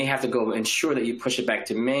 You may have to go ensure that you push it back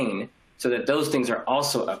to main so that those things are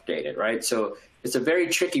also updated, right? So it's a very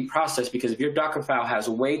tricky process, because if your Docker file has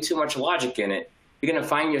way too much logic in it, you're going to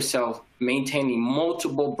find yourself maintaining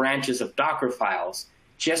multiple branches of Docker files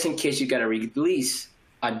just in case you got to release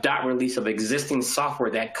a dot release of existing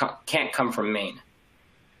software that can't come from main.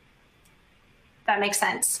 That makes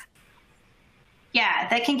sense. Yeah,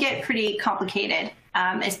 that can get pretty complicated,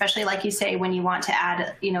 especially like you say, when you want to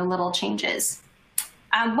add, little changes.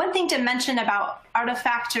 One thing to mention about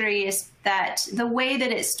Artifactory is that the way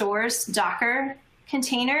that it stores Docker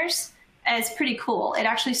containers is pretty cool. It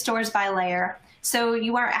actually stores by layer. So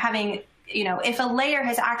you aren't having, if a layer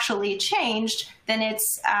has actually changed, then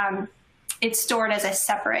it's stored as a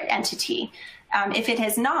separate entity. If it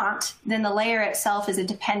has not, then the layer itself is a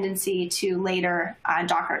dependency to later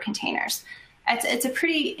Docker containers. It's a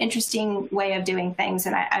pretty interesting way of doing things,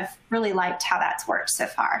 and I've really liked how that's worked so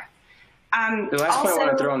far. The last point I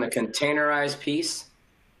want to throw in the containerized piece,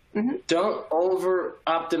 don't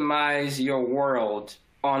over-optimize your world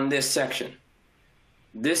on this section.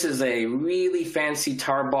 This is a really fancy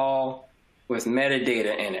tarball with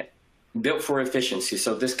metadata in it, built for efficiency.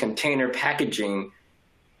 So this container packaging,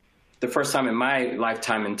 the first time in my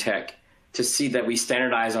lifetime in tech to see that we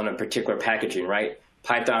standardize on a particular packaging, right?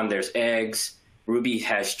 Python, there's eggs. Ruby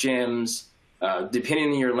has gems.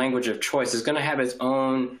 Depending on your language of choice, it's going to have its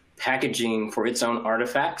own packaging for its own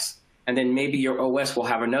artifacts. And then maybe your OS will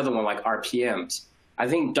have another one like RPMs. I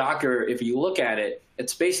think Docker, if you look at it,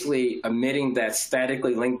 it's basically admitting that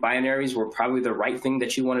statically linked binaries were probably the right thing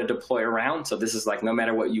that you want to deploy around. So this is like, no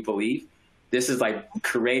matter what you believe, this is like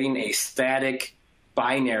creating a static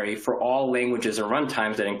binary for all languages and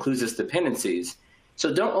runtimes that includes its dependencies.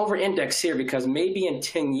 So don't over-index here, because maybe in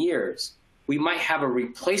 10 years, we might have a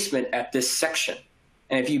replacement at this section.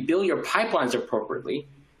 And if you build your pipelines appropriately,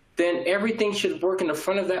 then everything should work in the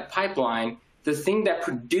front of that pipeline. The thing that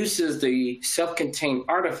produces the self-contained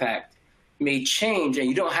artifact may change, and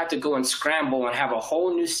you don't have to go and scramble and have a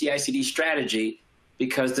whole new CI/CD strategy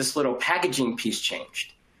because this little packaging piece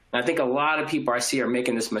changed. And I think a lot of people I see are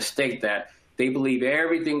making this mistake that they believe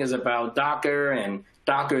everything is about Docker, and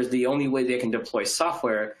Docker is the only way they can deploy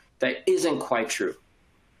software. That isn't quite true.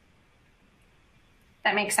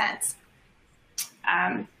 That makes sense.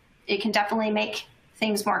 It can definitely make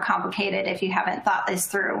things more complicated if you haven't thought this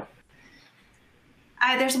through.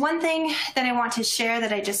 There's one thing that I want to share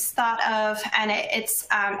that I just thought of, and it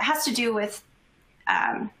has to do with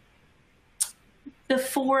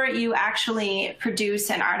before you actually produce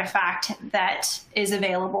an artifact that is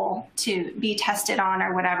available to be tested on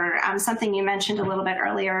or whatever. Something you mentioned a little bit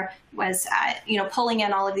earlier was pulling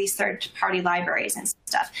in all of these third-party libraries and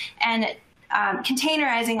stuff. And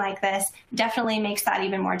containerizing like this definitely makes that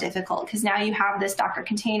even more difficult, because now you have this Docker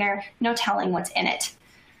container, no telling what's in it.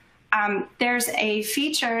 There's a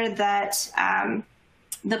feature that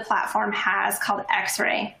the platform has called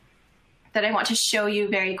X-Ray that I want to show you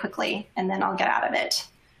very quickly, and then I'll get out of it.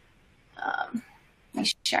 Let me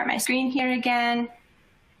share my screen here again.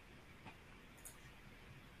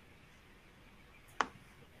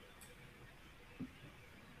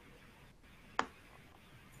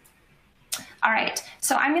 All right,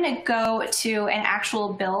 so I'm going to go to an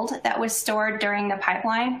actual build that was stored during the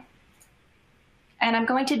pipeline. And I'm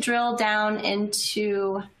going to drill down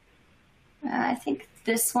into, I think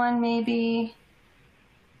this one maybe.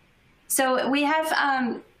 So we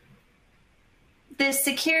have this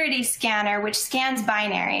security scanner, which scans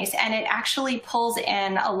binaries, and it actually pulls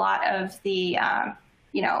in a lot of the,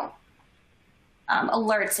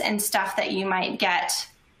 alerts and stuff that you might get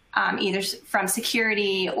either from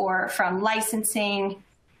security or from licensing,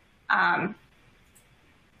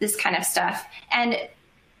 this kind of stuff. And,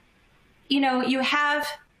 you have,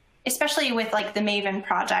 especially with like the Maven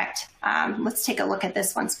project, let's take a look at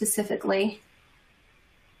this one specifically.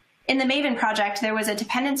 In the Maven project, there was a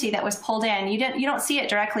dependency that was pulled in. You don't see it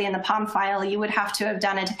directly in the POM file. You would have to have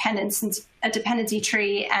done a dependency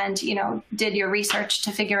tree and did your research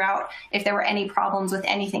to figure out if there were any problems with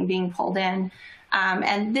anything being pulled in.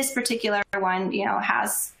 And this particular one,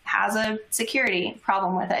 has a security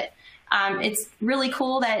problem with it. It's really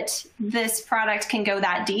cool that this product can go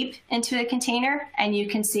that deep into a container, and you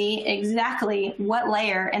can see exactly what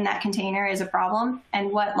layer in that container is a problem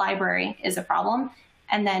and what library is a problem.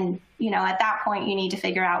 And then, at that point, you need to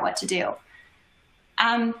figure out what to do.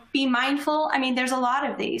 Be mindful. I mean, there's a lot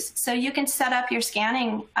of these. So you can set up your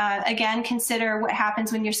scanning. Again, consider what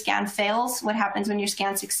happens when your scan fails, what happens when your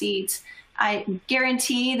scan succeeds. I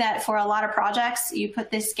guarantee that for a lot of projects, you put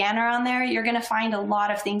this scanner on there, you're going to find a lot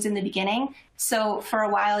of things in the beginning. So for a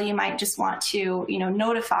while, you might just want to,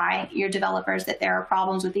 notify your developers that there are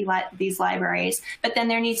problems with these libraries. But then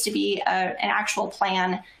there needs to be an actual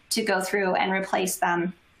plan to go through and replace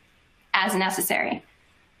them as necessary.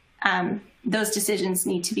 Those decisions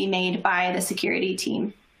need to be made by the security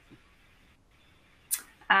team.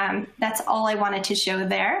 That's all I wanted to show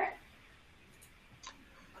there.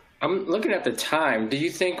 I'm looking at the time. Do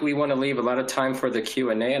you think we want to leave a lot of time for the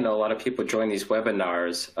Q&A? I know a lot of people join these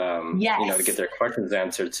webinars, yes. To get their questions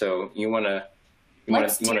answered. So you want to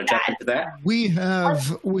jump into that? We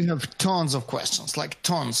have tons of questions, like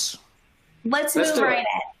tons. Let's move right in.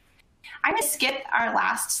 I'm going to skip our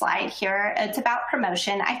last slide here. It's about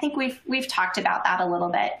promotion. I think we've talked about that a little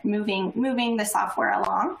bit, moving the software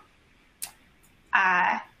along.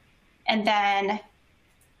 And then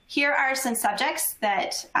here are some subjects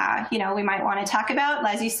that we might want to talk about.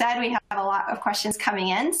 As you said, we have a lot of questions coming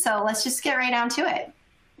in, so let's just get right down to it.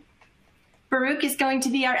 Baruch is going to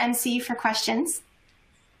be our MC for questions.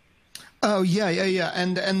 Oh, yeah.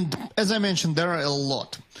 And as I mentioned, there are a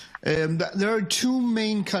lot. There are two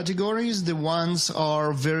main categories. The ones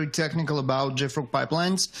are very technical about JFrog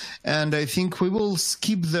pipelines, and I think we will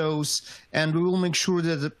skip those, and we will make sure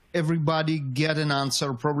that everybody get an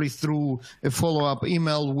answer, probably through a follow-up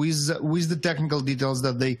email with the technical details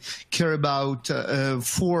that they care about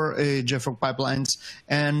for JFrog pipelines.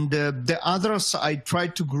 And the others, I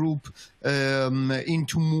tried to group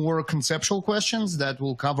into more conceptual questions that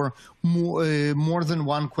will cover more than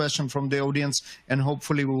one question from the audience, and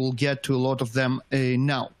hopefully we will get to a lot of them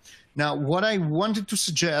now. Now, what I wanted to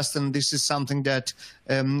suggest, and this is something that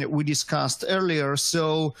we discussed earlier,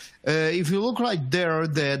 so if you look right there,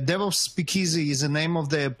 the DevOps Speakeasy is the name of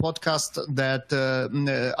the podcast that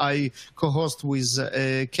I co-host with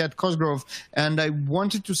Kat Cosgrove, and I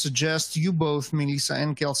wanted to suggest you both, Melissa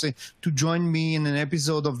and Kelsey, to join me in an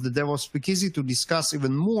episode of the DevOps Speakeasy to discuss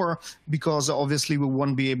even more, because obviously we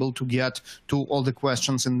won't be able to get to all the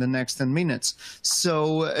questions in the next 10 minutes.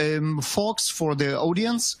 So, folks, for the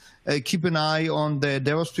audience, keep an eye on the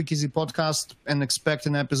DevOps Speakeasy podcast and expect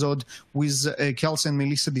an episode with Kelsey and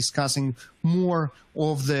Melissa discussing more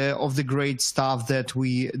of the great stuff that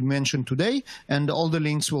we mentioned today, and all the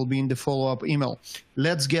links will be in the follow-up email.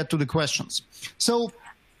 Let's get to the questions. So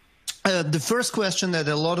the first question that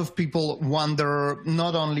a lot of people wonder,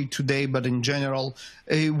 not only today but in general,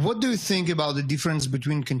 what do you think about the difference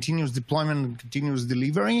between continuous deployment and continuous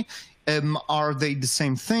delivery? Are they the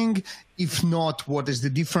same thing? If not, what is the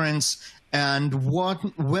difference, and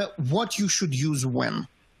what you should use when?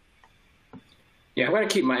 Yeah, I'm going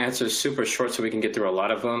to keep my answers super short so we can get through a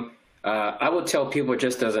lot of them. I will tell people it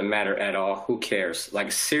just doesn't matter at all. Who cares?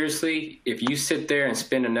 Like, seriously, if you sit there and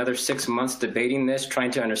spend another 6 months debating this,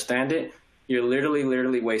 trying to understand it, you're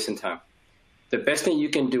literally wasting time. The best thing you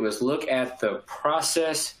can do is look at the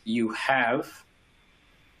process you have,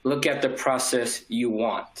 look at the process you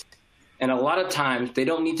want. And a lot of times, they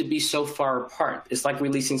don't need to be so far apart. It's like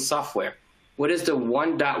releasing software. What is the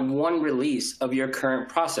 1.1 release of your current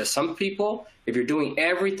process? Some people, if you're doing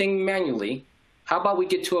everything manually, how about we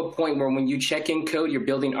get to a point where when you check in code, you're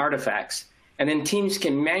building artifacts, and then teams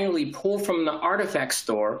can manually pull from the artifact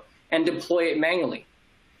store and deploy it manually.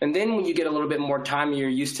 And then when you get a little bit more time and you're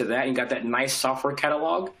used to that, and you got that nice software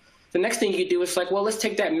catalog, the next thing you can do is like, well, let's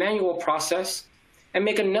take that manual process and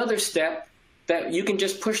make another step that you can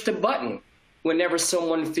just push the button whenever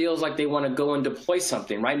someone feels like they want to go and deploy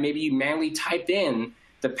something, right? Maybe you manually type in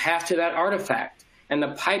the path to that artifact, and the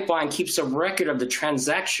pipeline keeps a record of the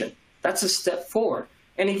transaction. That's a step forward.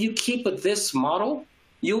 And if you keep with this model,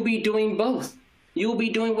 you'll be doing both. You'll be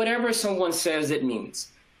doing whatever someone says it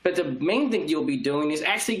means. But the main thing you'll be doing is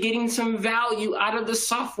actually getting some value out of the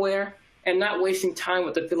software and not wasting time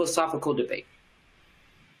with the philosophical debate.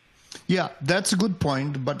 Yeah, that's a good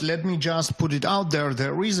point, but let me just put it out there.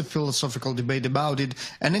 There is a philosophical debate about it,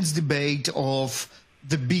 and it's debate of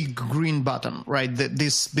the big green button, right?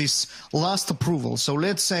 This last approval. So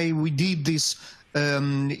let's say we did this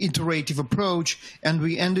iterative approach, and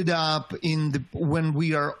we ended up when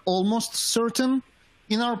we are almost certain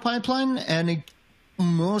in our pipeline, and it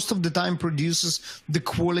most of the time produces the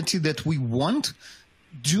quality that we want.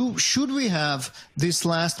 Should we have this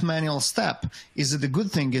last manual step? Is it a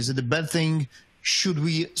good thing? Is it a bad thing? Should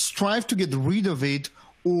we strive to get rid of it,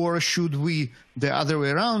 or should we, the other way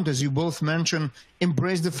around, as you both mentioned,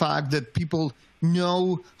 embrace the fact that people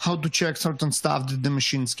know how to check certain stuff that the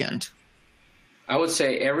machines can't? I would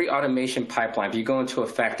say every automation pipeline, if you go into a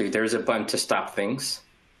factory, there's a button to stop things,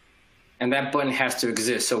 and that button has to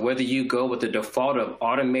exist. So whether you go with the default of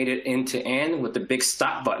automated end-to-end with the big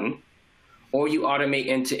stop button, or you automate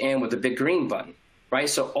end-to-end with the big green button, right?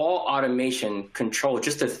 So all automation control,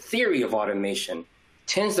 just the theory of automation,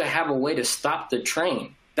 tends to have a way to stop the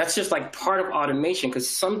train. That's just like part of automation, because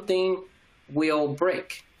something will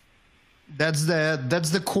break. That's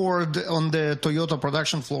the cord on the Toyota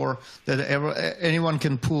production floor that anyone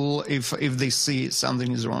can pull if they see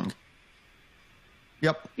something is wrong.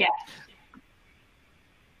 Yep. Yeah.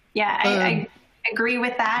 Yeah, I agree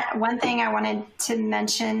with that. One thing I wanted to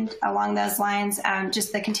mention along those lines,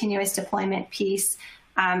 just the continuous deployment piece.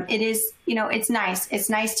 It is, it's nice. It's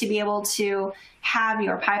nice to be able to have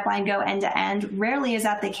your pipeline go end to end. Rarely is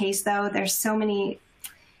that the case, though. There's so many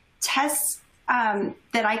tests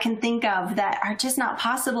that I can think of that are just not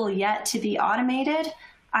possible yet to be automated.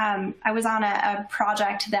 I was on a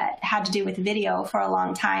project that had to do with video for a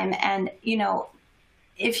long time, and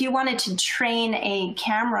if you wanted to train a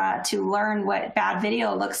camera to learn what bad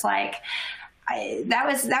video looks like, that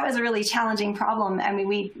was a really challenging problem. I mean,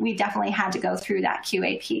 we definitely had to go through that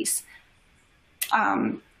QA piece.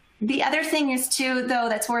 The other thing is too, though,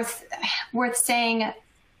 that's worth saying,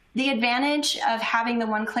 the advantage of having the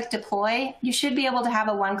one-click deploy, you should be able to have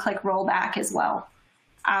a one-click rollback as well.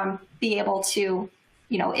 Be able to,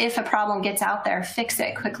 if a problem gets out there, fix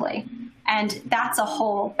it quickly. And that's a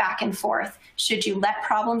whole back and forth. Should you let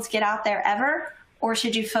problems get out there ever, or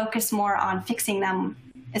should you focus more on fixing them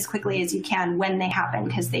as quickly as you can when they happen,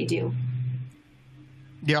 because they do?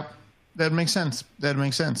 Yep, that makes sense. That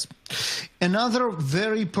makes sense. Another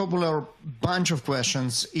very popular bunch of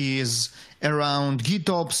questions is around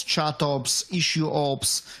GitOps, ChatOps,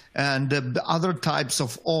 IssueOps, and the other types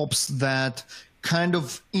of ops that kind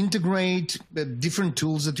of integrate the different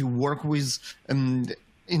tools that you work with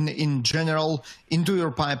in general into your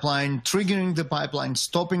pipeline, triggering the pipeline,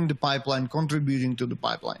 stopping the pipeline, contributing to the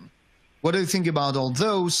pipeline. What do you think about all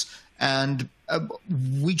those, and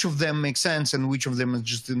which of them make sense and which of them is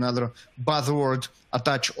just another buzzword,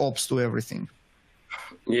 attach ops to everything?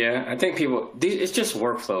 Yeah, I think it's just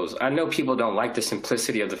workflows. I know people don't like the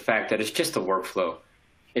simplicity of the fact that it's just a workflow.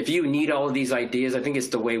 If you need all of these ideas, I think it's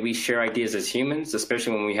the way we share ideas as humans,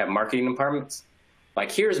 especially when we have marketing departments. Like,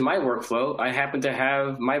 here's my workflow. I happen to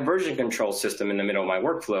have my version control system in the middle of my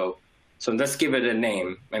workflow. So let's give it a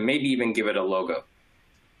name and maybe even give it a logo.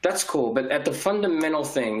 That's cool. But at the fundamental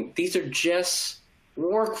thing, these are just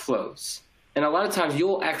workflows. And a lot of times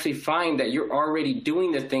you'll actually find that you're already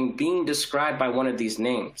doing the thing being described by one of these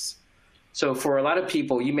names. So for a lot of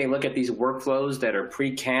people, you may look at these workflows that are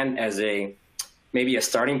pre-canned as maybe a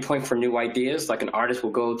starting point for new ideas. Like an artist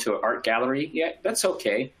will go to an art gallery. Yeah, that's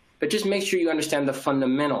okay. But just make sure you understand the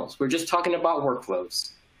fundamentals. We're just talking about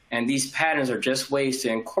workflows. And these patterns are just ways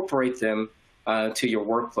to incorporate them to your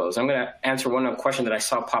workflows. I'm going to answer one question that I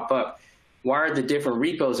saw pop up. Why are the different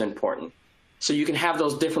repos important? So you can have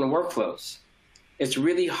those different workflows. It's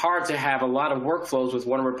really hard to have a lot of workflows with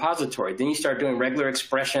one repository. Then you start doing regular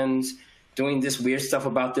expressions, doing this weird stuff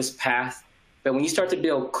about this path. But when you start to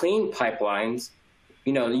build clean pipelines,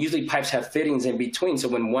 usually pipes have fittings in between. So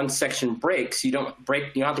when one section breaks, you don't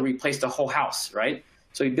have to replace the whole house, right?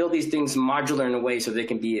 So you build these things modular in a way so they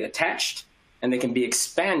can be attached and they can be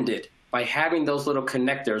expanded by having those little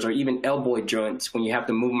connectors or even elbow joints when you have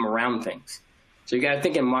to move them around things. So you got to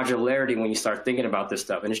think in modularity when you start thinking about this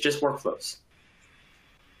stuff, and it's just workflows.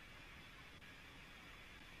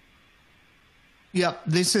 Yeah,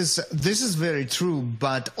 this is very true.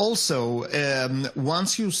 But also,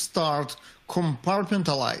 once you start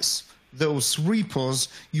compartmentalize those repos,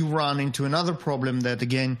 you run into another problem that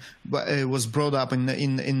again was brought up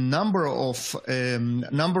in number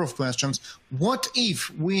of questions. What if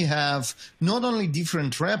we have not only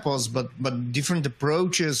different repos but different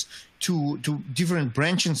approaches to different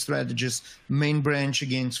branching strategies, main branch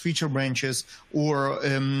against feature branches, or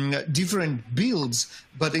different builds,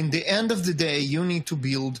 but in the end of the day, you need to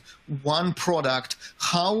build one product.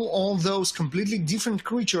 How all those completely different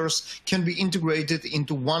creatures can be integrated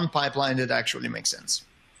into one pipeline that actually makes sense.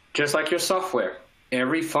 Just like your software,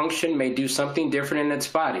 every function may do something different in its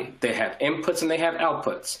body. They have inputs and they have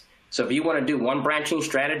outputs. So if you want to do one branching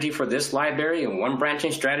strategy for this library and one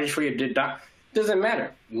branching strategy for your doesn't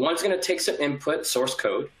matter. One's going to take some input, source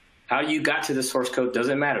code. How you got to the source code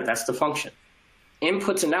doesn't matter. That's the function.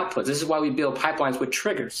 Inputs and outputs. This is why we build pipelines with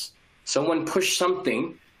triggers. Someone pushed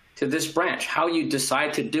something to this branch. How you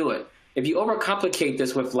decide to do it. If you overcomplicate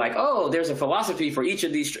this with like, oh, there's a philosophy for each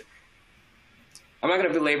of these. I'm not going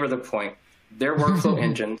to belabor the point. They're workflow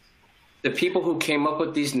engines. The people who came up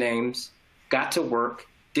with these names got to work,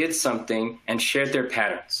 did something, and shared their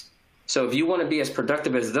patterns. So if you want to be as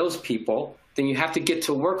productive as those people, then you have to get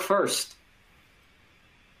to work first.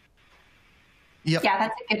 Yep. Yeah,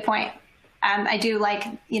 that's a good point. I do like,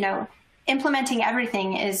 implementing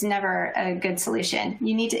everything is never a good solution.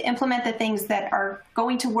 You need to implement the things that are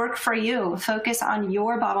going to work for you. Focus on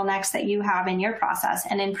your bottlenecks that you have in your process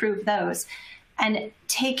and improve those. And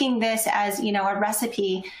taking this as, a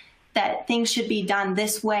recipe that things should be done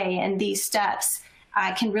this way and these steps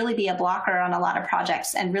can really be a blocker on a lot of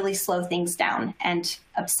projects and really slow things down and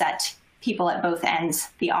upset people at both ends,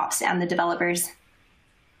 the ops and the developers.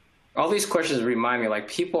 All these questions remind me, like,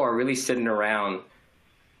 people are really sitting around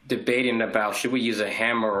debating about should we use a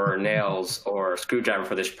hammer or nails or a screwdriver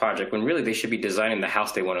for this project, when really they should be designing the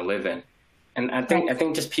house they want to live in. And I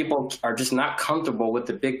think just people are just not comfortable with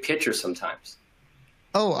the big picture sometimes.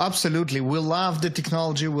 Oh, absolutely. We love the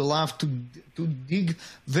technology. We love to dig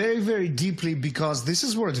very, very deeply, because this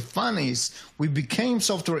is where the fun is. We became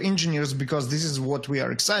software engineers because this is what we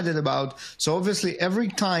are excited about. So obviously, every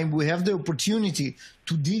time we have the opportunity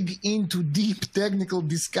to dig into deep technical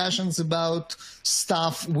discussions about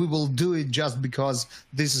stuff, we will do it just because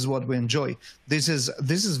this is what we enjoy. This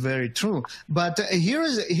is very true. But here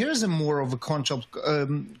is a more of a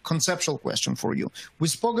conceptual question for you. We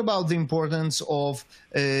spoke about the importance of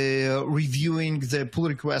reviewing the pull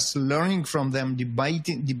requests, learning from them,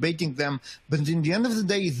 debating them. But in the end of the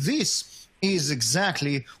day, this is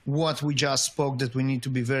exactly what we just spoke, that we need to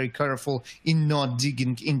be very careful in not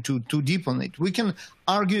digging into too deep on it. We can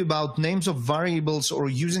argue about names of variables or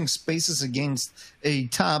using spaces against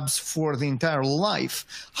tabs for the entire life.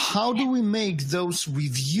 How do we make those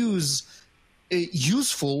reviews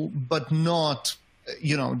useful, but not,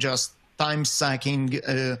 just time-sucking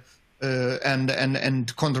and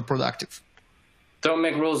counterproductive? Don't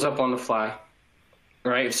make rules up on the fly.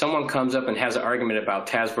 Right? If someone comes up and has an argument about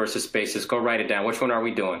tabs versus spaces, go write it down. Which one are we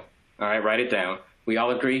doing? All right, write it down. We all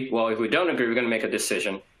agree? Well, if we don't agree, we're going to make a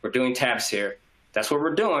decision. We're doing tabs here. That's what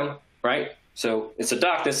we're doing, right? So it's a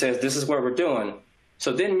doc that says this is what we're doing.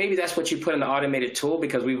 So then maybe that's what you put in the automated tool,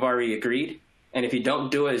 because we've already agreed. And if you don't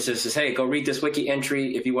do it, it's just says, hey, go read this wiki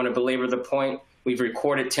entry. If you want to belabor the point, we've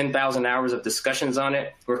recorded 10,000 hours of discussions on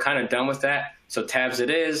it. We're kind of done with that. So tabs it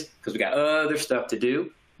is, because we got other stuff to do.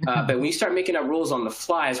 But when you start making up rules on the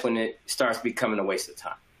fly is when it starts becoming a waste of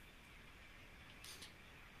time.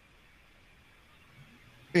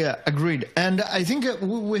 Yeah, agreed. And I think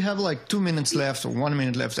we have like 2 minutes left or 1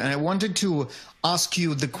 minute left. And I wanted to ask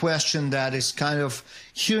you the question that is kind of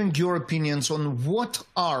hearing your opinions on what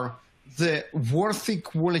are the worthy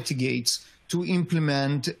quality gates to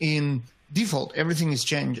implement in default. Everything is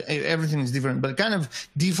changed. Everything is different, but kind of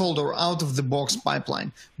default or out of the box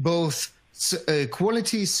pipeline, both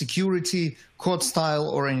quality, security, code style,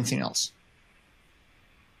 or anything else.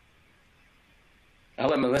 I'll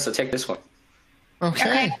let Melissa take this one.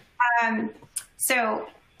 Okay. So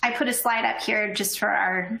I put a slide up here just for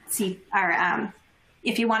our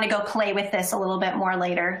if you want to go play with this a little bit more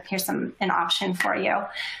later, here's an option for you.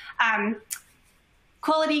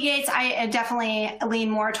 Quality gates, I definitely lean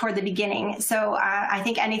more toward the beginning. So I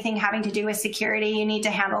think anything having to do with security, you need to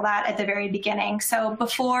handle that at the very beginning. So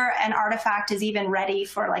before an artifact is even ready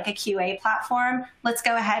for like a QA platform, let's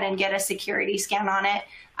go ahead and get a security scan on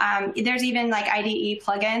it. There's even like IDE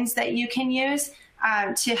plugins that you can use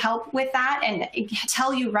to help with that and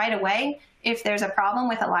tell you right away if there's a problem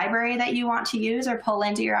with a library that you want to use or pull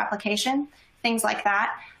into your application, things like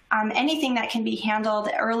that. Anything that can be handled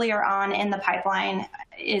earlier on in the pipeline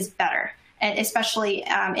is better, especially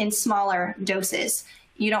in smaller doses.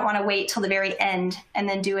 You don't want to wait till the very end and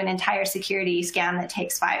then do an entire security scan that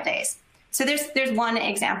takes 5 days. So there's one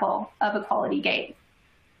example of a quality gate.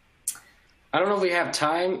 I don't know if we have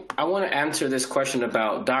time. I want to answer this question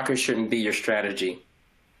about Docker shouldn't be your strategy.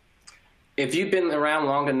 If you've been around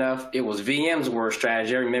long enough, it was VMs were a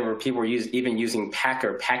strategy. I remember people were even using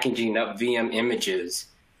Packer, packaging up VM images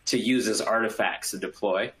to use as artifacts to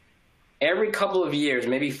deploy. Every couple of years,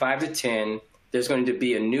 maybe 5 to 10, there's going to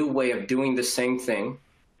be a new way of doing the same thing,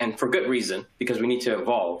 and for good reason, because we need to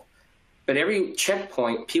evolve. But every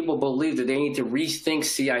checkpoint, people believe that they need to rethink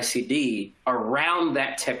CI/CD around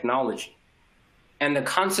that technology. And the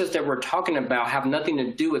concepts that we're talking about have nothing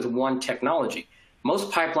to do with one technology.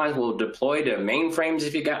 Most pipelines will deploy to mainframes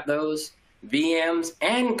if you got those, VMs,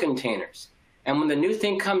 and containers. And when the new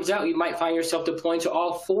thing comes out, you might find yourself deploying to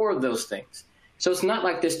all 4 of those things. So it's not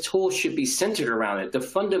like this tool should be centered around it. The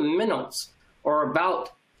fundamentals are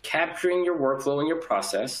about capturing your workflow and your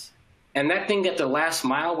process. And that thing at the last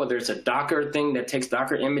mile, whether it's a Docker thing that takes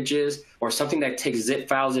Docker images or something that takes zip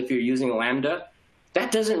files if you're using Lambda,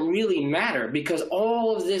 that doesn't really matter because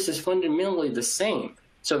all of this is fundamentally the same.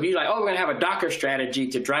 So if you're like, oh, we're going to have a Docker strategy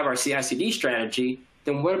to drive our CI/CD strategy,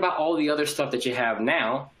 then what about all the other stuff that you have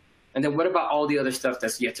now? And then what about all the other stuff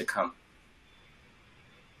that's yet to come?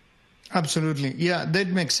 Absolutely. Yeah, that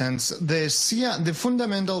makes sense. The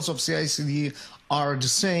fundamentals of CI/CD are the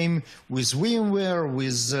same with VMware,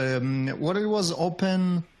 with what it was,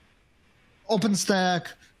 OpenStack,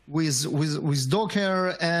 with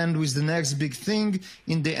Docker, and with the next big thing.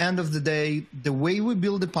 In the end of the day, the way we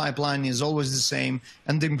build the pipeline is always the same,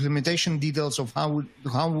 and the implementation details of how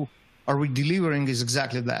are we delivering is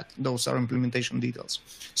exactly that. Those are implementation details.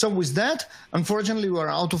 So with that, unfortunately, we're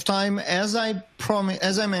out of time. As I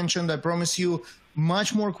mentioned, I promise you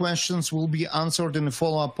much more questions will be answered in the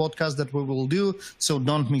follow-up podcast that we will do, so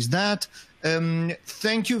don't miss that.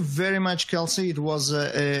 Thank you very much, Kelsey. It was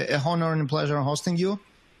a honor and a pleasure hosting you.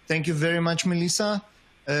 Thank you very much, Melissa.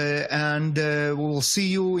 And we will see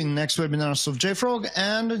you in next webinars of JFrog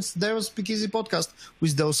and it's their Speak Easy podcast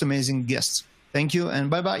with those amazing guests. Thank you and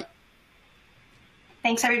bye-bye.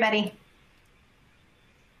 Thanks, everybody.